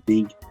 sit and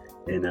think.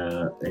 And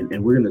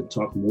we're going to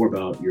talk more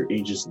about your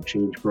Agents of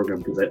Change program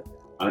because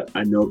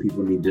I know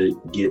people need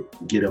to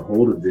get a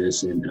hold of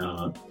this and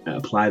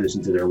apply this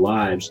into their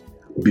lives.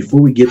 But before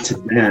we get to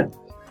that,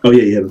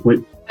 you have a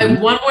point. And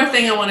one more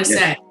thing I want to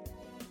say.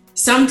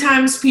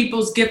 Sometimes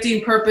people's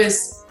gifting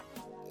purpose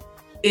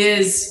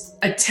is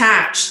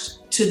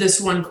attached to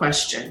this one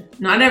question.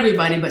 Not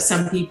everybody, but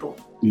some people.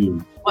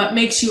 What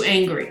makes you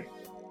angry?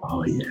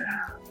 Oh,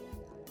 yeah.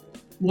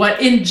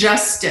 What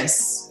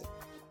injustice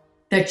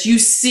that you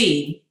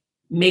see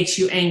makes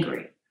you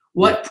angry?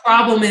 What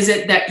problem is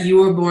it that you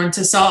were born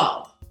to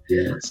solve?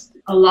 Yes.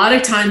 A lot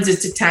of times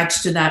it's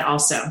attached to that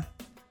also.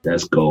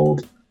 That's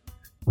gold.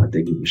 I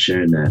thank you for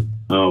sharing that.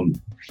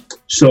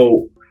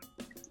 So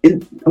I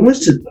want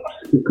us to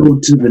go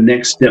to the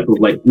next step of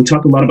we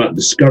talk a lot about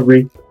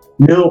discovery.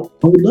 Now,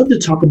 I would love to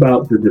talk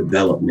about the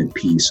development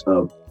piece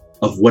of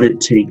what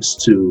it takes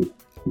to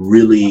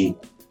really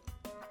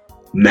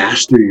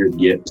master your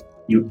gift.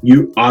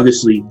 You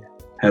obviously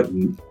have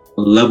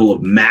a level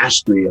of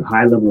mastery, a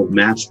high level of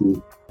mastery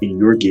in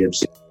your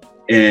gifts.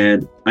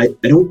 And I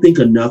don't think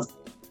enough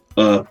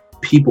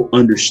people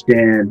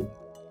understand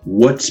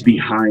what's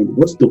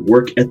the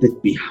work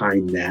ethic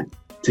behind that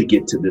to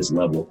get to this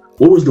level.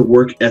 What was the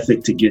work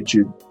ethic to get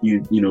you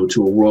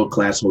to a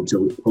world-class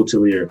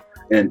hotelier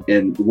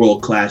and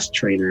world-class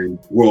trainer and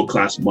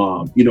world-class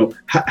mom?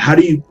 How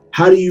do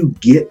you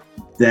get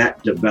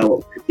that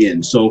development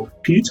in? So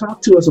can you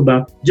talk to us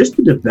about just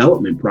the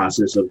development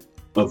process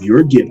of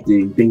your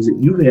gifting, things that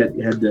you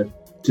had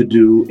to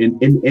do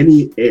in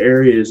any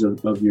areas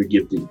of your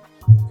gifting?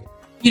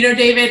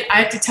 David,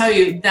 I have to tell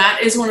you, that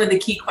is one of the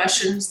key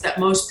questions that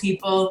most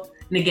people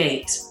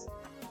negate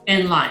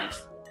in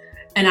life.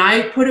 And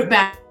I put it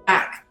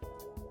back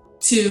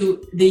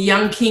to the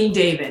young King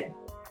David.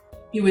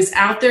 He was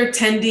out there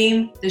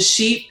tending the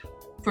sheep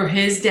for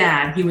his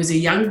dad. He was a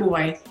young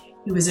boy.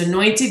 He was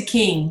anointed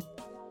king.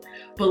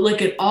 But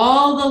look at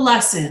all the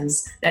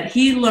lessons that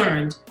he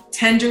learned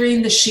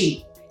tendering the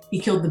sheep. He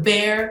killed the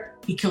bear.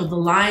 He killed the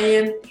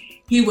lion.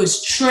 He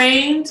was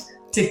trained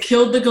to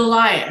kill the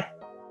Goliath,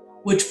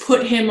 which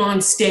put him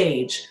on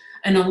stage.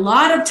 And a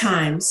lot of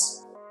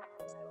times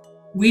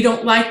we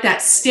don't like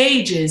that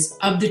stages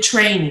of the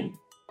training.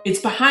 It's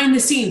behind the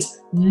scenes.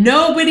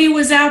 Nobody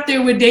was out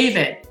there with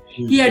David.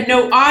 He had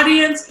no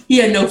audience. He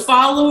had no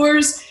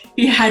followers.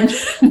 He had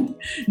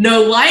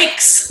no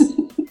likes.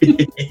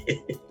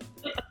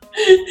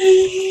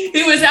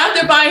 He was out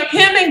there by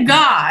him and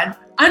God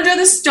under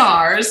the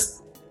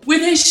stars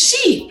with his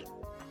sheep.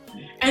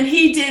 And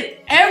he did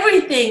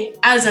everything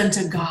as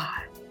unto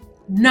God,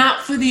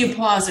 not for the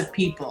applause of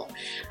people.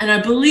 And I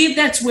believe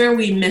that's where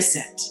we miss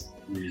it.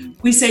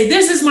 We say,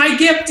 this is my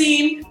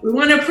gifting. We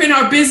want to print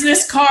our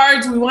business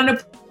cards. We want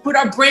to put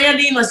our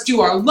branding. Let's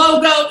do our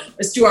logo.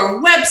 Let's do our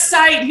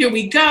website. Here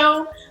we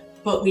go.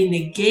 But we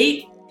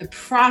negate the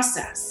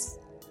process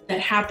that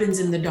happens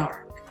in the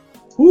dark,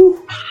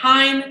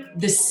 behind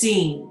the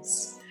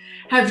scenes.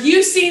 Have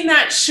you seen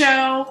that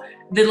show,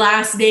 The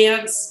Last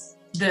Dance,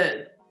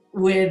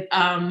 with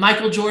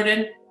Michael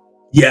Jordan?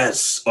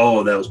 Yes.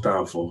 Oh, that was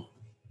powerful.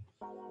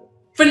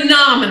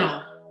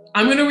 Phenomenal.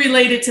 I'm going to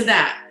relate it to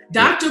that.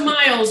 Dr.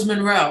 Myles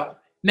Munroe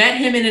met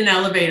him in an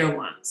elevator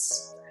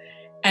once.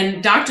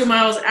 And Dr.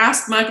 Myles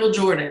asked Michael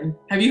Jordan,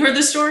 have you heard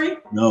the story?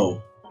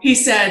 No. He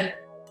said,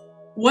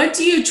 what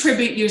do you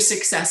attribute your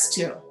success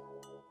to?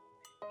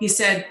 He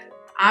said,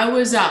 I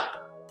was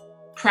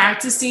up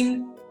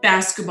practicing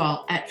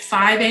basketball at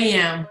 5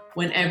 a.m.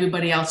 when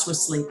everybody else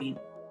was sleeping.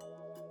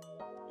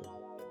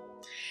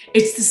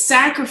 It's the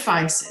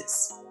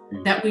sacrifices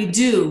that we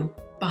do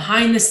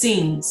behind the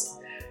scenes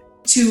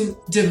to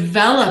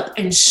develop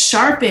and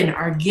sharpen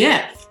our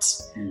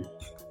gift.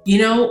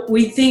 You know,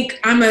 we think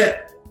I'm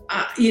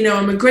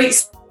a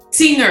great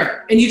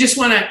singer, and you just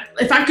want to,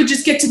 if I could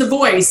just get to the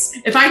voice,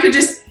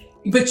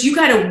 but you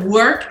got to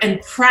work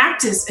and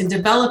practice and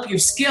develop your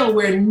skill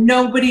where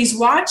nobody's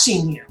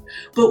watching you.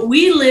 But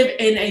we live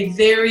in a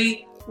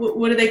very,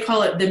 what do they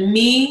call it? The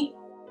me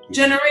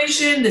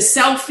generation, the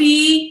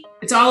selfie.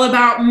 It's all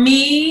about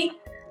me.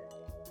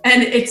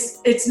 And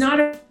it's not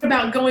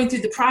about going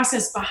through the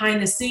process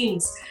behind the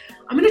scenes.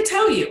 I'm going to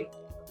tell you,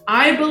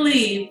 I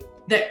believe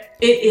that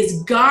it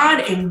is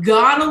God and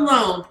God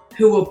alone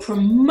who will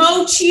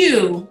promote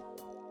you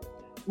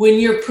when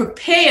you're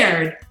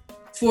prepared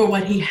for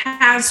what he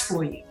has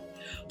for you.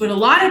 But a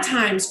lot of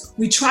times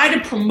we try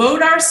to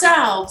promote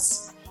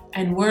ourselves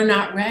and we're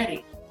not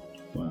ready.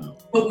 Wow.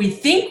 But we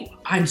think,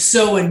 I'm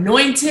so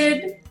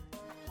anointed.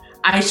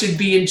 I should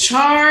be in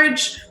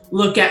charge.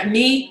 Look at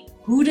me.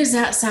 Who does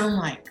that sound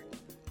like?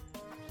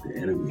 The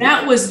enemy.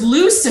 That was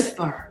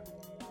Lucifer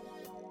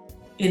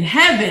in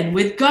heaven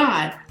with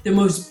God, the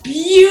most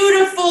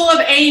beautiful of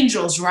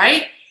angels,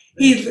 right?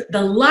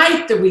 The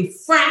light, the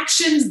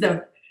refractions,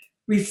 the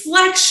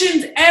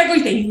reflections,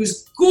 everything. He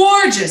was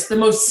gorgeous, the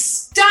most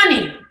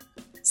stunning.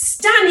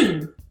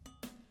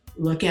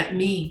 Look at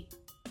me.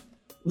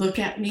 Look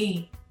at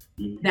me.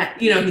 That,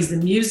 he's the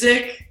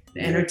music,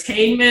 the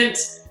entertainment,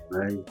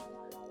 right.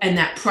 And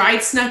that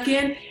pride snuck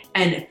in,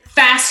 and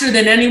faster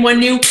than anyone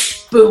knew,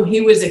 boom, he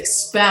was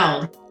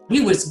expelled. He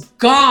was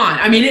gone.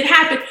 I mean, it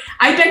happened.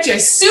 I bet you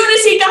as soon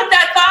as he got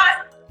that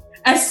thought,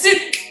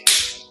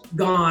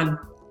 gone.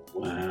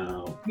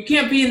 Wow. You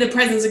can't be in the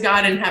presence of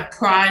God and have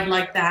pride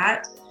like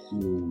that.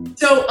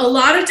 So a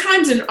lot of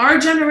times in our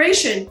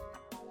generation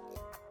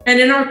and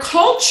in our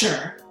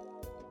culture,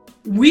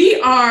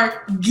 we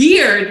are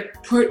geared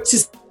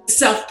to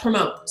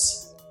self-promote.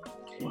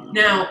 Wow.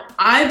 Now,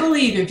 I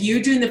believe if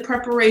you're doing the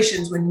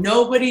preparations when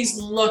nobody's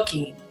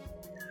looking,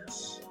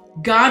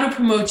 God will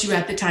promote you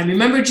at the time.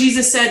 Remember,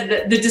 Jesus said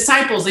that the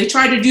disciples, they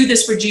tried to do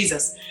this for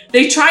Jesus.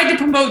 They tried to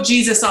promote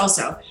Jesus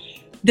also.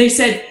 They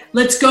said,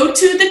 let's go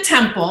to the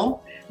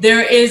temple.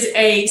 There is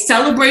a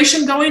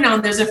celebration going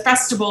on. There's a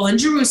festival in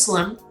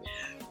Jerusalem.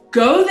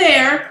 Go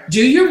there,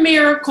 do your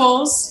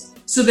miracles,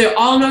 so they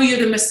all know you're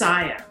the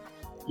Messiah.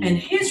 And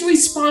his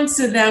response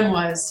to them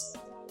was,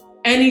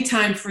 any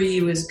time for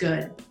you is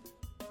good.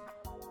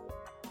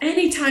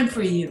 Any time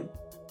for you.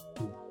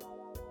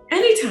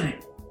 Anytime.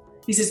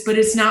 He says, but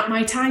it's not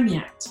my time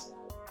yet.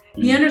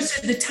 He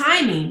understood the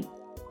timing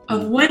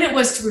of when it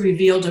was to be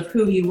revealed of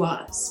who he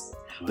was.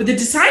 But the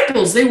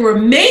disciples, they were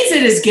amazed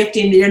at his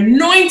gifting, the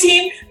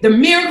anointing, the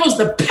miracles,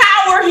 the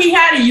power he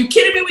had. Are you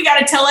kidding me? We got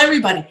to tell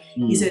everybody.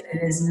 He said,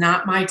 it is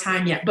not my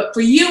time yet. But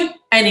for you,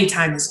 any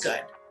time is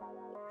good.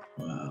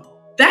 Wow.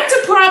 That's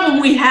a problem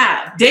we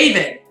have,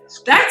 David.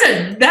 That's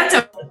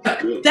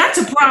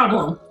a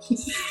problem.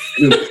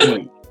 Good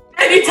point.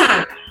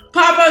 Anytime.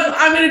 Papa,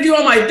 I'm going to do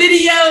all my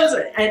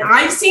videos. And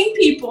I've seen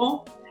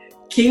people,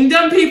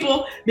 kingdom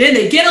people, man,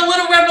 they get a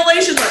little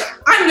revelation like,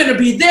 I'm going to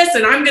be this,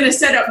 and I'm going to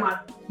set up my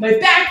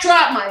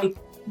backdrop, my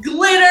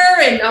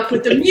glitter, and I'll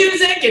put the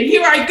music, and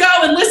here I go,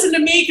 and listen to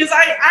me, because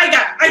I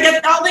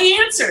got all the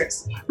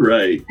answers.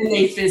 Right. And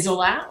they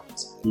fizzle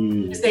out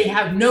because they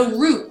have no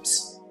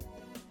roots.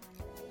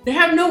 They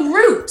have no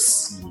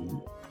roots,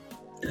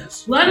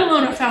 Yes. let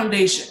alone a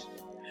foundation.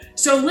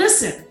 So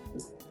listen,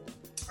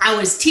 I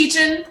was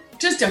teaching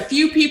just a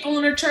few people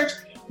in our church.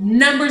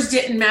 Numbers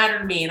didn't matter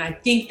to me, and I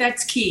think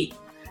that's key.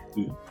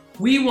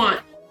 We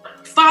want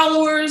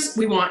followers.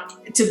 We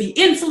want to be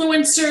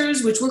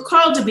influencers, which we're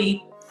called to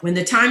be when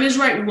the time is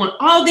right. We want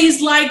all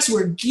these likes.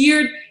 We're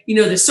geared,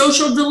 the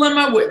social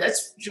dilemma.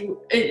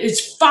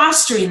 It's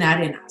fostering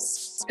that in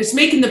us. It's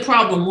making the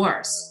problem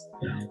worse.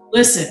 Yeah.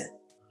 Listen,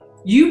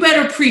 you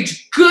better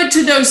preach good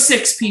to those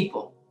 6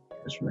 people.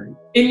 That's right.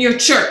 In your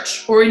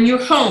church or in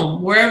your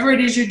home, wherever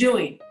it is you're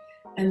doing.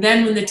 And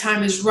then when the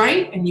time is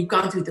right and you've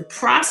gone through the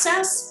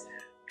process,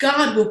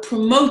 God will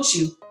promote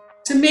you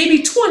to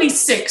maybe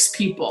 26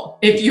 people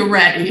if you're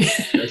ready.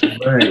 That's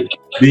right.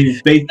 Being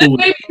faithful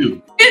with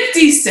you.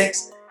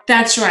 56.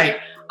 That's right.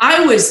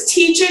 I was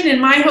teaching in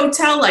my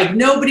hotel like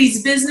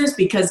nobody's business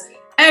because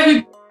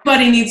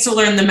everybody needs to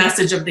learn the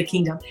message of the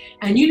kingdom.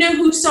 And you know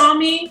who saw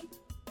me?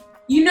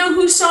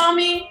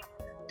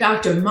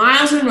 Dr.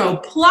 Myles Munroe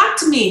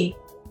plucked me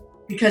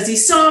because he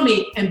saw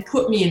me and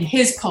put me in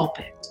his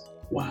pulpit.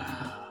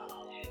 Wow.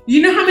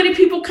 You know how many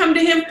people come to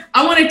him?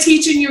 I want to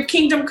teach in your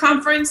kingdom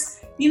conference.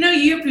 You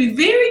have to be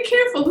very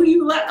careful who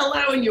you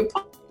allow in your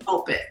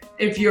pulpit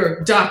if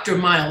you're Dr.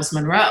 Myles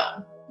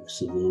Munroe.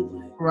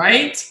 Absolutely.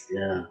 Right?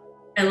 Yeah.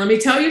 And let me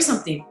tell you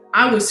something.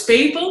 I was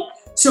faithful.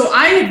 So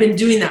I had been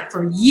doing that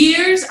for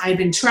years. I've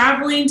been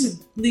traveling to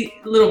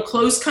little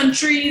closed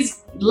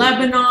countries,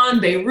 Lebanon,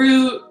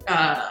 Beirut,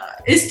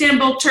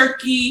 Istanbul,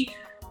 Turkey,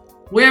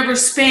 wherever,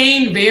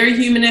 Spain, very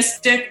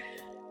humanistic.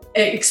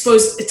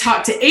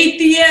 Taught to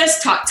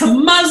atheists, taught to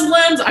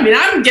Muslims. I mean,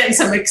 I'm getting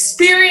some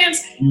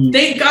experience.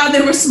 Thank God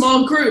there were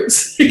small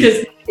groups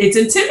because it's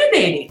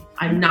intimidating.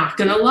 I'm not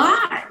going to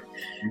lie.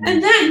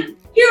 And then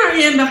here I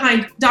am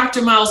behind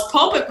Dr. Myles'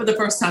 pulpit for the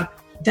first time.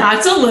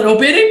 That's a little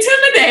bit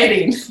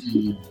intimidating.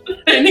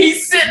 And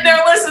he's sitting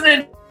there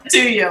listening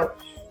to you.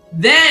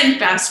 Then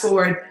fast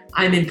forward,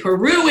 I'm in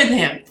Peru with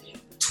him.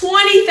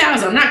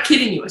 20,000, I'm not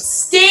kidding you, a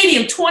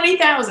stadium,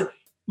 20,000.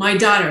 My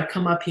daughter,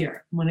 come up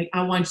here.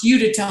 I want you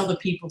to tell the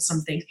people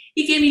some things.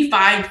 He gave me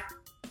 5,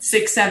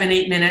 6, 7,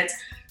 8 minutes.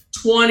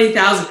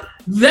 20,000.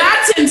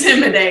 That's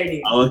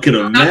intimidating. Oh, I can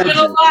imagine. I'm not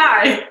gonna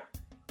lie.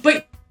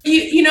 But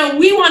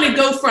we want to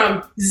go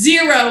from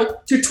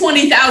 0 to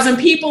 20,000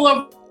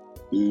 people.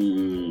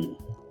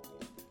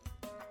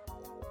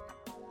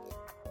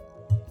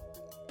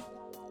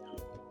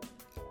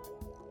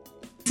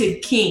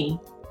 King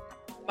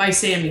by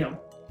Samuel.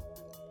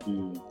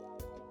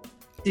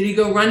 Did he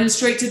go running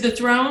straight to the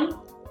throne?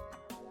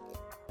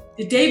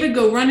 Did David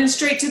go running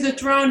straight to the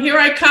throne? Here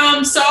I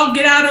come, Saul,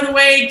 get out of the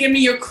way. Give me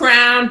your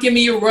crown, give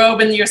me your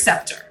robe and your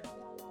scepter.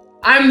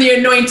 I'm the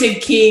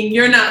anointed king.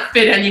 You're not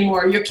fit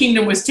anymore. Your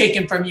kingdom was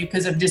taken from you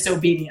because of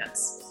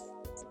disobedience.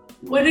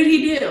 What did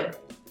he do?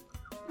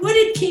 What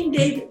did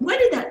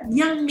that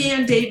young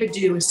man David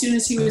do as soon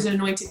as he was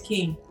anointed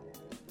king?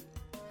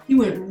 He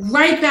went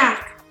right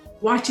back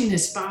watching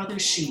his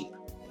father's sheep.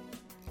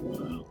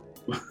 Wow.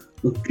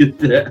 Look at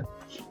that.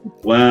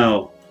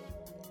 Wow.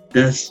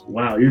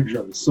 You're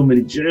dropping so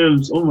many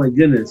gems. Oh my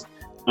goodness.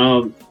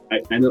 I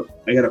know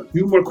I got a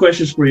few more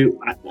questions for you.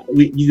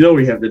 We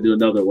have to do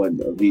another one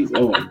of these.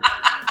 Oh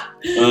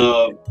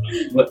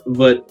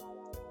but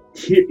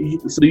here,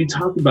 so you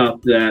talked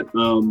about that,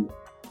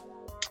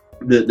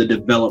 the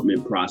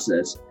development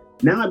process.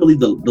 Now I believe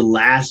the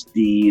last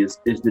D is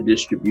the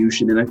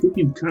distribution. And I think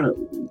you've kind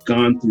of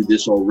gone through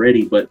this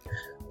already, but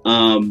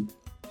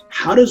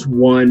how does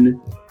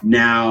one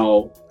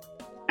now,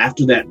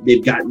 after that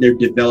they've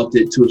developed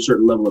it to a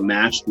certain level of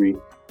mastery,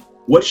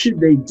 what should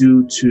they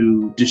do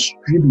to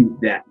distribute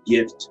that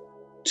gift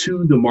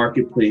to the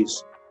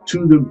marketplace,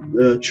 to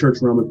the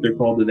church realm, if they're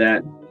called to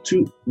that?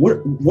 To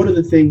what are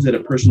the things that a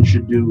person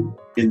should do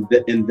in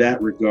that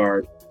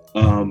regard,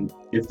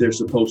 if they're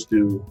supposed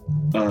to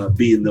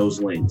be in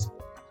those lanes?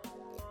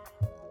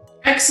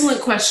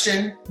 Excellent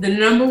question. The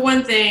number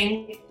one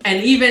thing,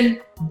 and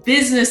even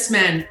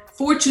businessmen,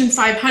 Fortune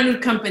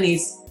 500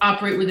 companies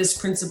operate with this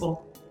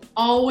principle: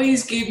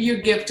 always give your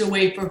gift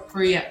away for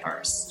free at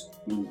first.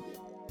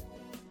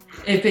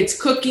 If it's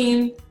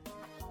cooking,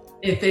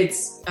 if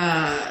it's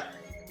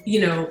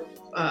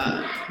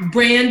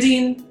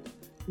branding,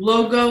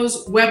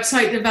 logos,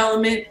 website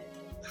development,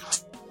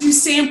 do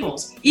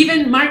samples.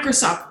 Even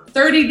Microsoft,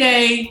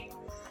 30-day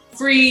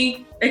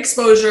free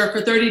exposure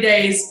for 30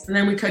 days, and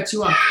then we cut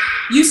you off.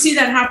 You see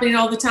that happening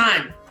all the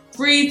time.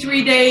 Free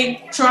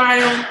 3-day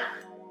trial.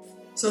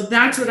 So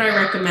that's what I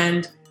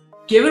recommend.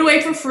 Give it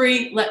away for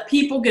free. Let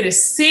people get a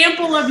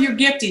sample of your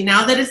gifting.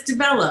 Now that it's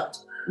developed,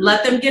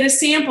 let them get a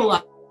sample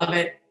of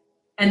it.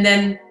 And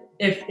then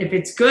if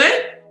it's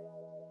good,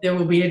 there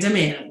will be a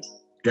demand.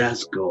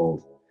 That's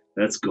gold.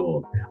 That's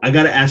gold. I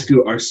got to ask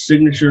you our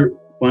signature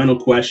final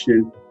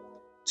question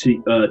to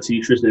you,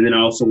 Trista, and then I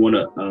also want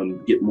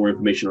to get more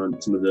information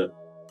on some of the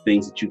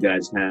things that you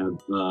guys have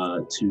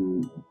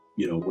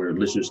where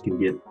listeners can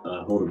get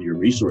a hold of your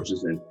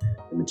resources and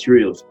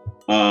materials.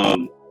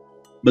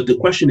 But the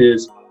question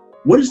is,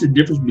 what is the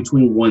difference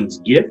between one's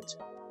gift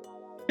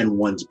and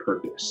one's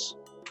purpose?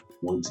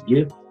 One's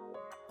gift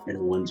and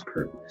one's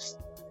purpose.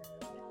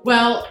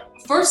 Well,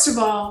 first of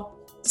all,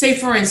 say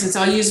for instance,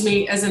 I'll use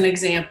me as an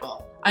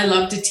example. I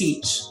love to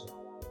teach.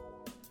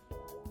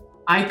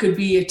 I could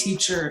be a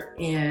teacher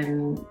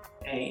in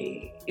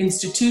a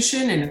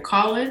institution, in a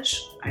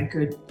college. I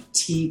could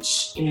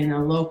teach in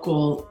a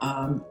local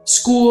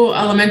school,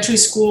 elementary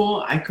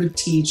school. I could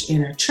teach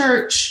in a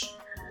church.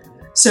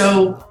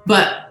 So,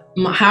 but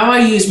how I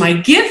use my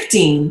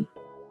gifting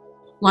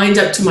lines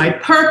up to my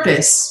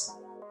purpose,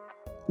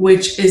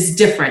 which is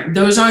different.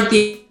 Those aren't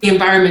the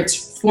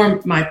environments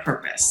for my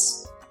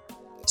purpose.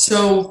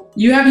 So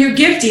you have your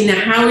gifting.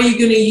 Now, how are you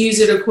going to use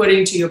it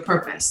according to your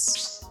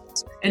purpose?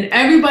 And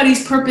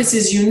everybody's purpose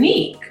is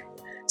unique.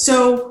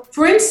 So,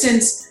 for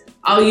instance,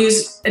 I'll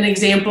use an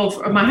example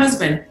of my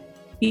husband.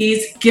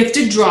 He's a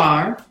gifted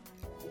drawer.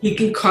 He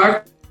can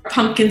carve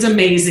pumpkins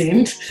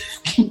amazing.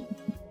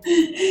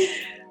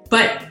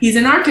 But he's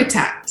an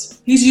architect.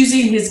 He's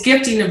using his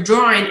gifting of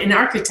drawing an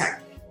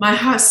architect.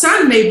 My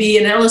son may be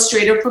an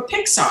illustrator for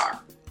Pixar.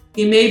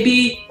 He may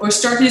be, or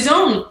start his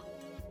own.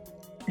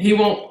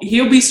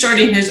 He'll be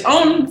starting his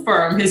own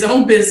firm, his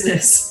own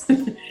business.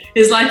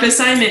 His life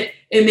assignment,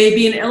 it may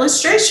be in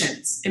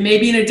illustrations. It may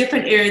be in a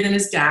different area than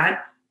his dad,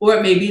 or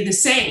it may be the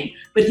same.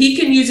 But he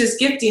can use his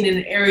gifting in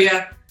an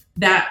area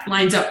that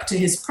lines up to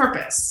his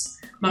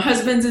purpose. My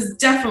husband's is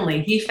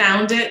definitely, he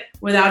found it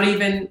without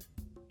even,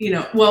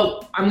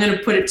 well, I'm going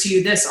to put it to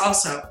you this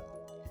also.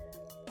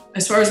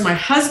 As far as my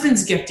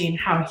husband's gifting,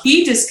 how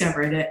he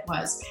discovered it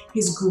was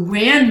his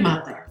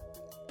grandmother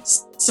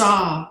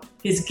saw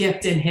his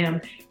gift in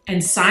him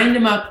and signed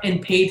him up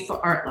and paid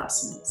for art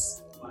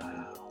lessons.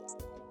 Wow.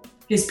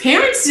 His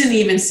parents didn't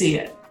even see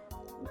it.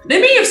 They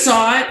may have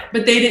saw it,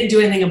 but they didn't do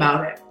anything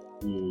about it.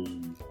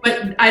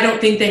 But I don't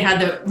think they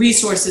had the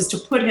resources to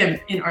put him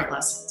in art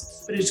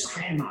lessons, but his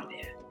grandma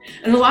did.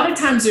 And a lot of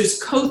times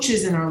there's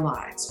coaches in our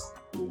lives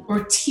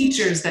or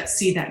teachers that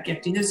see that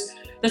gifting.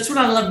 That's what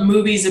I love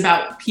movies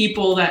about,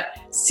 people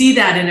that see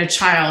that in a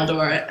child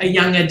or a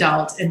young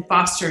adult and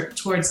foster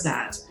towards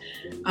that.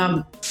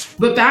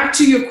 But back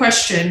to your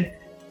question,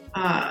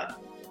 I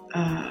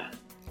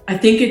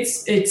think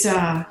it's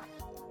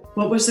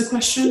what was the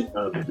question?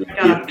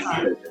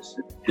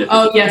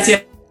 Oh, yes.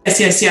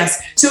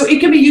 So it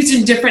can be used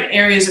in different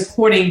areas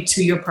according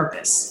to your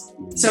purpose.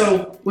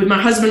 So with my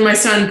husband and my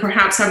son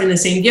perhaps having the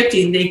same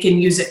gifting, they can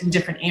use it in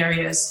different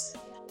areas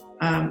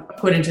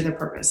according to their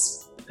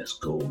purpose. That's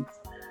cool.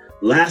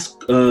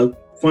 Last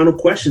final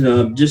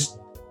question. Just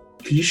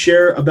could you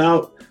share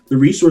about the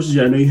resources?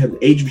 I know you have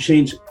the Agent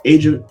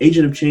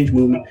of Change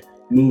movement,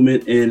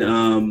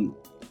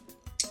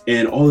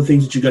 and all the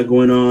things that you got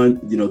going on.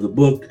 The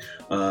book,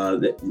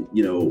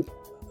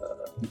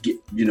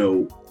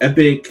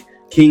 Epic,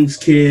 King's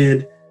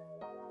Kid.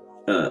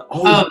 So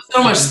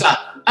much stuff.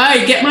 All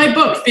right, get my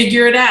book.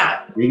 Figure it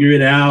out.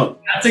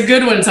 That's a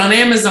good one. It's on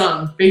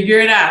Amazon. Figure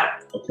it out.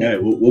 Okay,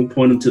 we'll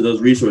point them to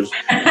those resources.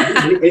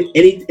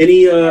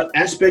 any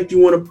aspect you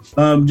want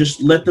to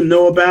just let them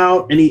know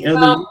about? Any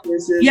other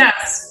resources?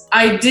 Yes,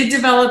 I did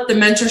develop the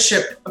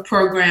mentorship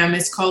program.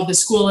 It's called the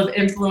School of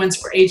Influence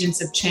for Agents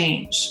of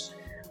Change.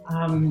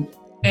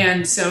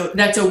 And so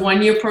that's a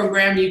 1-year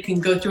program. You can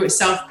go through it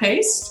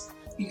self-paced.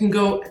 You can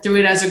go through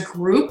it as a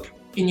group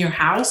in your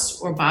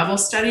house or Bible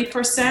study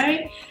per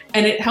se.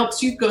 And it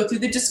helps you go through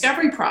the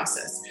discovery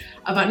process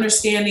of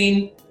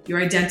understanding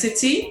your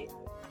identity,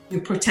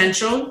 your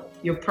potential,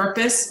 your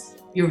purpose,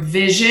 your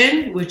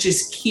vision, which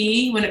is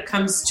key when it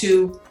comes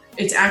to,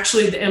 it's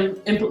actually the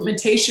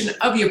implementation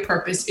of your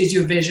purpose is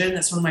your vision.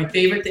 That's one of my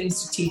favorite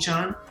things to teach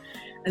on.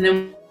 And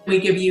then we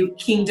give you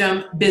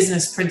kingdom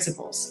business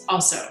principles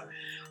also.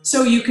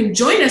 So you can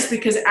join us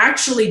because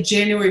actually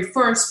January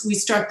 1st, we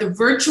start the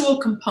virtual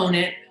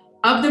component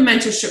of the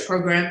mentorship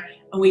program,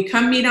 and we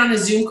come meet on a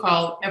Zoom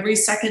call every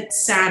second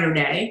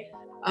Saturday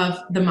of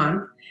the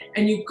month.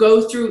 And you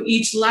go through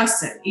each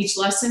lesson. Each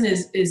lesson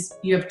is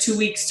you have 2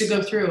 weeks to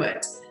go through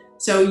it.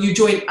 So you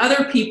join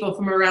other people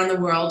from around the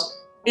world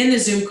in the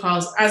Zoom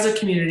calls as a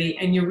community,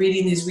 and you're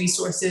reading these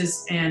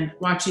resources and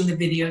watching the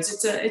videos.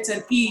 It's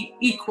an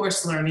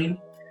e-course learning,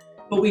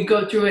 but we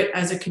go through it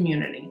as a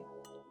community.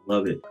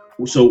 Love it.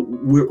 So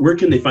where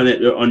can they find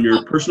that? On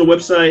your personal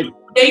website?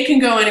 They can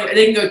go anywhere.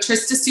 They can go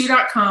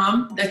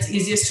tristasue.com. That's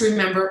easiest to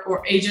remember,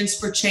 or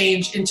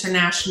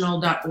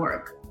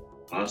agentsforchangeinternational.org.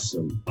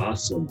 Awesome.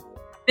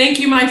 Thank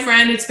you, my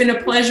friend. It's been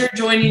a pleasure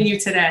joining you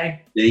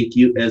today. Thank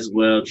you as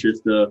well,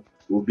 Trista.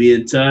 We'll be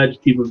in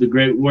touch. Keep up the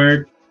great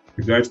work.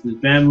 Regards to the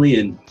family,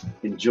 and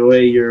enjoy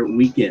your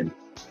weekend.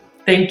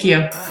 Thank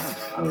you.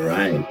 All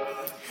right.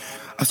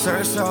 I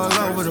searched all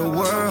over the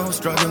world,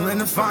 struggling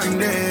to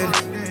find it.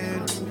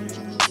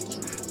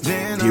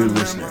 Dear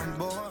listener,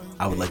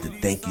 I would like to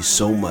thank you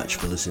so much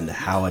for listening to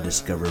How I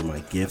Discovered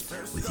My Gift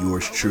with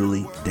yours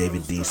truly,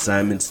 David D.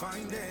 Simons.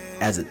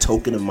 As a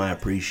token of my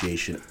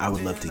appreciation, I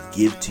would love to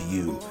give to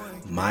you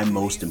my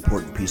most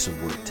important piece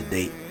of work to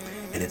date,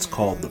 and it's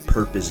called the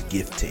Purpose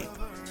Gift Tape.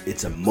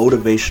 It's a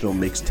motivational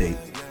mixtape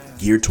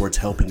geared towards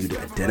helping you to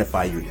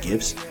identify your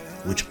gifts,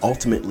 which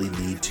ultimately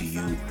lead to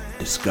you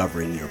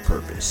discovering your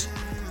purpose.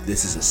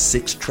 This is a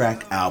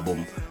 6-track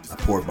album I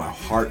poured my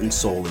heart and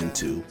soul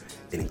into.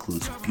 It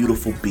includes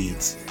beautiful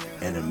beats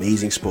and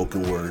amazing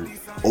spoken word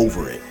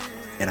over it.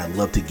 And I'd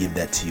love to give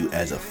that to you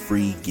as a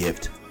free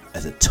gift,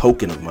 as a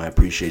token of my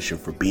appreciation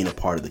for being a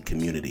part of the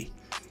community.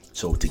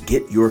 So to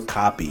get your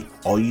copy,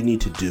 all you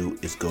need to do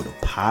is go to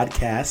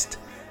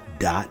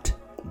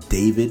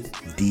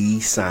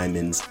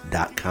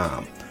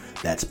podcast.daviddsimons.com.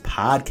 That's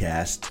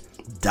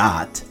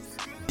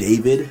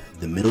podcast.david,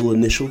 the middle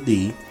initial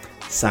D,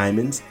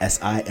 Simons,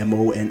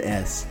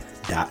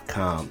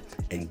 SIMONS.com,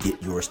 and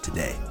get yours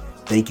today.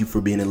 Thank you for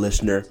being a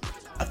listener.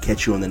 I'll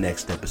catch you on the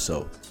next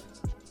episode.